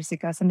few years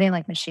ago. Something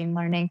like machine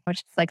learning, which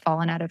has like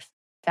fallen out of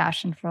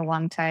fashion for a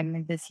long time,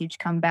 made this huge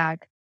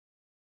comeback.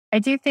 I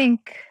do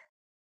think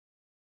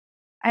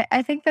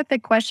I think that the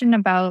question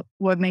about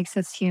what makes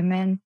us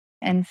human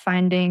and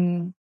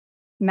finding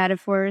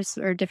metaphors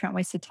or different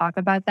ways to talk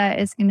about that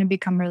is going to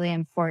become really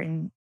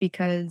important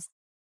because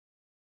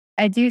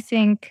I do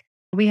think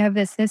we have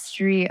this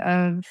history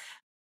of,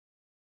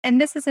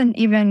 and this isn't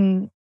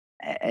even,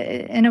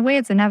 in a way,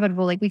 it's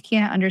inevitable. Like, we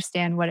can't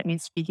understand what it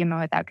means to be human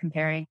without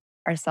comparing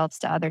ourselves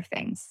to other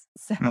things.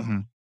 So,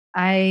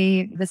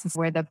 Mm-hmm. this is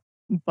where the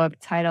book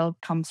title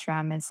comes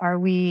from is are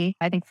we,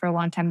 I think for a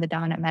long time, the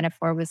dominant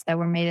metaphor was that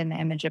we're made in the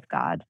image of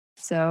God.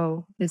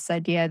 So, this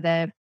idea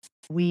that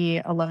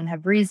we alone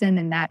have reason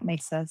and that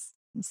makes us,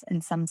 in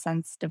some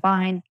sense,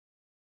 divine.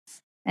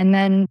 And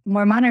then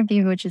more modern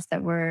view, which is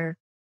that we're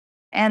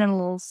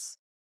animals.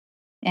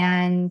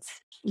 And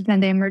then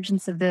the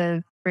emergence of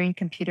the brain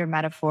computer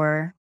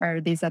metaphor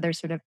or these other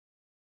sort of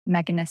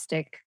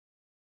mechanistic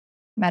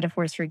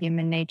metaphors for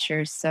human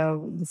nature.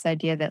 So this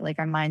idea that like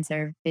our minds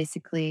are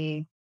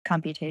basically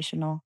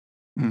computational.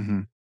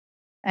 Mm-hmm.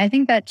 I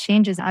think that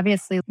changes.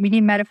 Obviously, we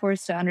need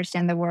metaphors to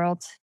understand the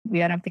world.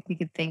 I don't think we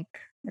could think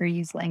or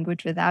use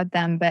language without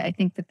them. But I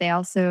think that they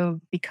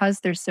also, because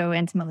they're so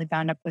intimately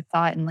bound up with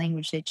thought and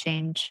language, they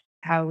change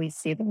how we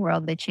see the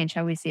world. They change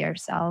how we see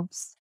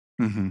ourselves.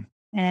 Mm-hmm.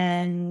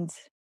 And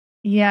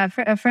yeah,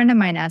 a friend of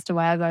mine asked a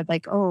while ago,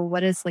 like, oh,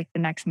 what is like the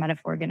next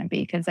metaphor going to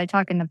be? Because I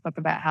talk in the book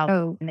about how,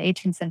 oh, in the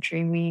 18th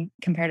century, we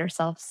compared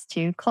ourselves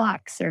to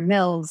clocks or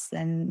mills,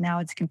 and now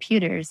it's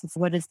computers. It's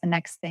what is the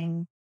next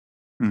thing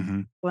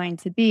Mm-hmm. going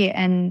to be?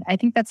 And I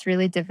think that's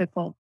really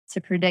difficult to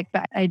predict,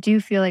 but I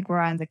do feel like we're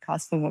on the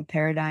cusp of a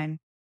paradigm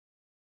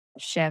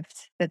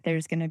shift, that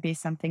there's going to be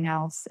something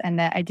else. And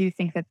that I do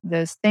think that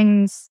those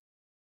things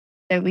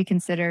that we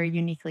consider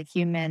uniquely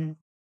human,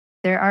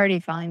 they're already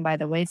falling by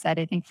the wayside.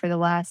 I think for the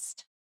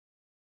last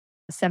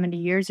 70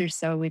 years or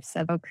so, we've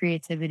said, oh,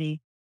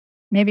 creativity,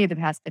 maybe the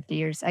past 50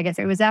 years. I guess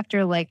it was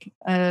after like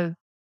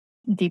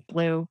Deep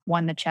Blue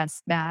won the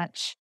chess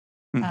match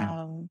Mm-hmm.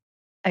 um,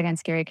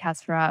 against Gary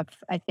Kasparov.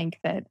 I think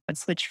that it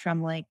switched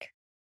from like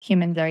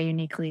humans are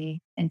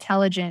uniquely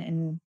intelligent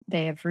and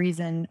they have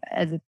reason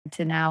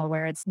to now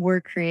where it's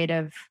we're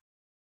creative,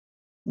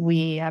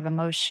 we have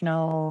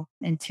emotional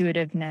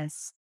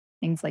intuitiveness,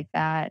 things like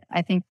that.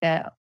 I think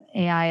that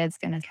AI is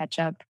going to catch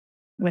up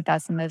with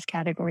us in those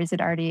categories.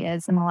 It already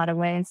is in a lot of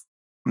ways.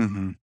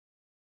 Mm-hmm.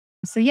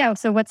 So yeah,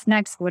 so what's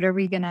next? What are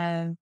we going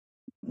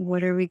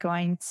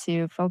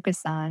to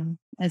focus on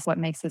as what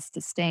makes us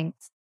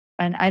distinct?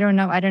 And I don't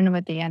know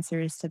what the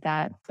answer is to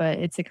that, but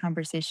it's a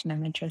conversation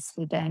I'm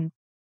interested in.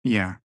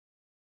 Yeah.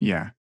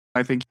 Yeah.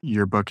 I think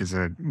your book is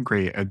a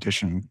great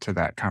addition to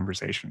that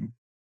conversation.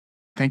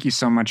 Thank you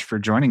so much for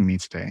joining me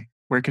today.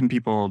 Where can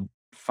people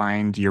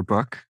find your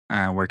book?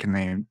 Where can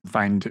they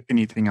find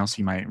anything else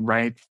you might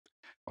write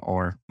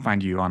or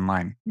find you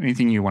online?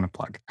 Anything you want to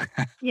plug?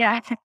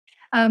 Yeah.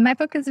 My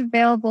book is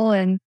available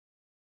in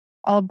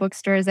all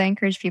bookstores. I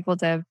encourage people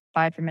to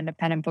buy from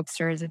independent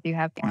bookstores if you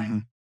have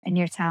one in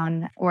your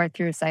town, or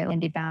through a site like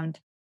IndieBound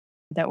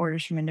that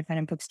orders from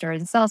independent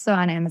bookstores. It's also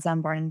on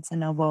Amazon, Barnes and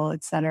Noble,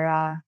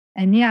 etc.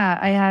 And yeah,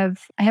 I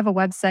have a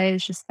website.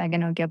 It's just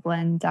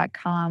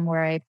meganogiblin.com,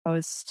 where I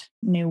post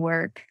new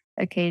work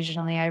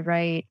occasionally.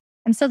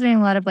 I'm still doing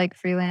a lot of like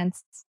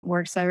freelance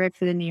work. So I write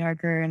for the New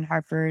Yorker and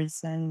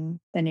Harper's and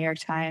the New York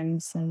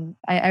Times. And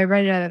I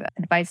write an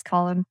advice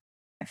column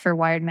for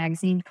Wired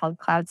magazine called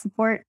Cloud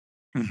Support,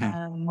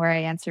 where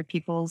I answer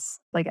people's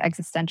like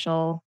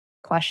existential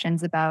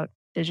questions about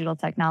digital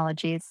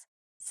technologies.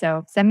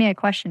 So send me a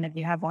question if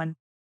you have one.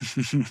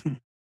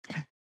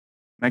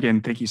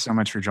 Megan, thank you so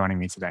much for joining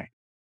me today.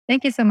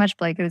 Thank you so much,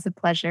 Blake. It was a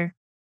pleasure.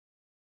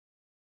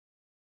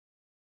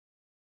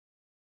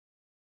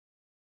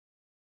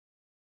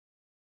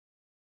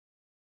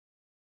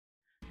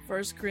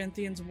 First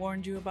Corinthians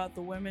warned you about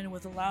the women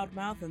with a loud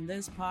mouth, and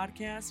this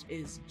podcast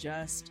is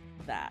just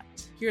that.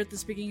 Here at the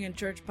Speaking in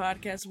Church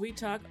podcast, we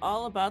talk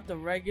all about the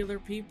regular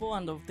people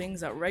and the things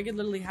that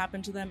regularly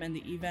happen to them in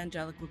the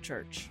evangelical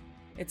church.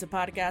 It's a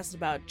podcast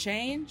about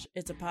change,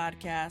 it's a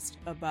podcast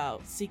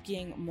about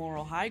seeking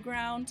moral high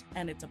ground,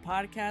 and it's a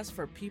podcast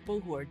for people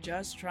who are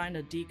just trying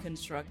to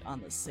deconstruct on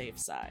the safe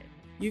side.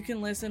 You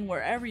can listen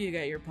wherever you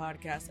get your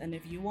podcast, and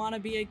if you want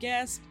to be a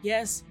guest,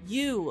 yes,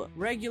 you,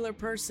 regular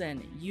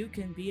person, you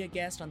can be a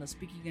guest on the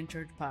Speaking in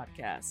Church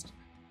podcast.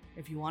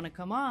 If you want to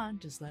come on,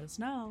 just let us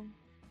know.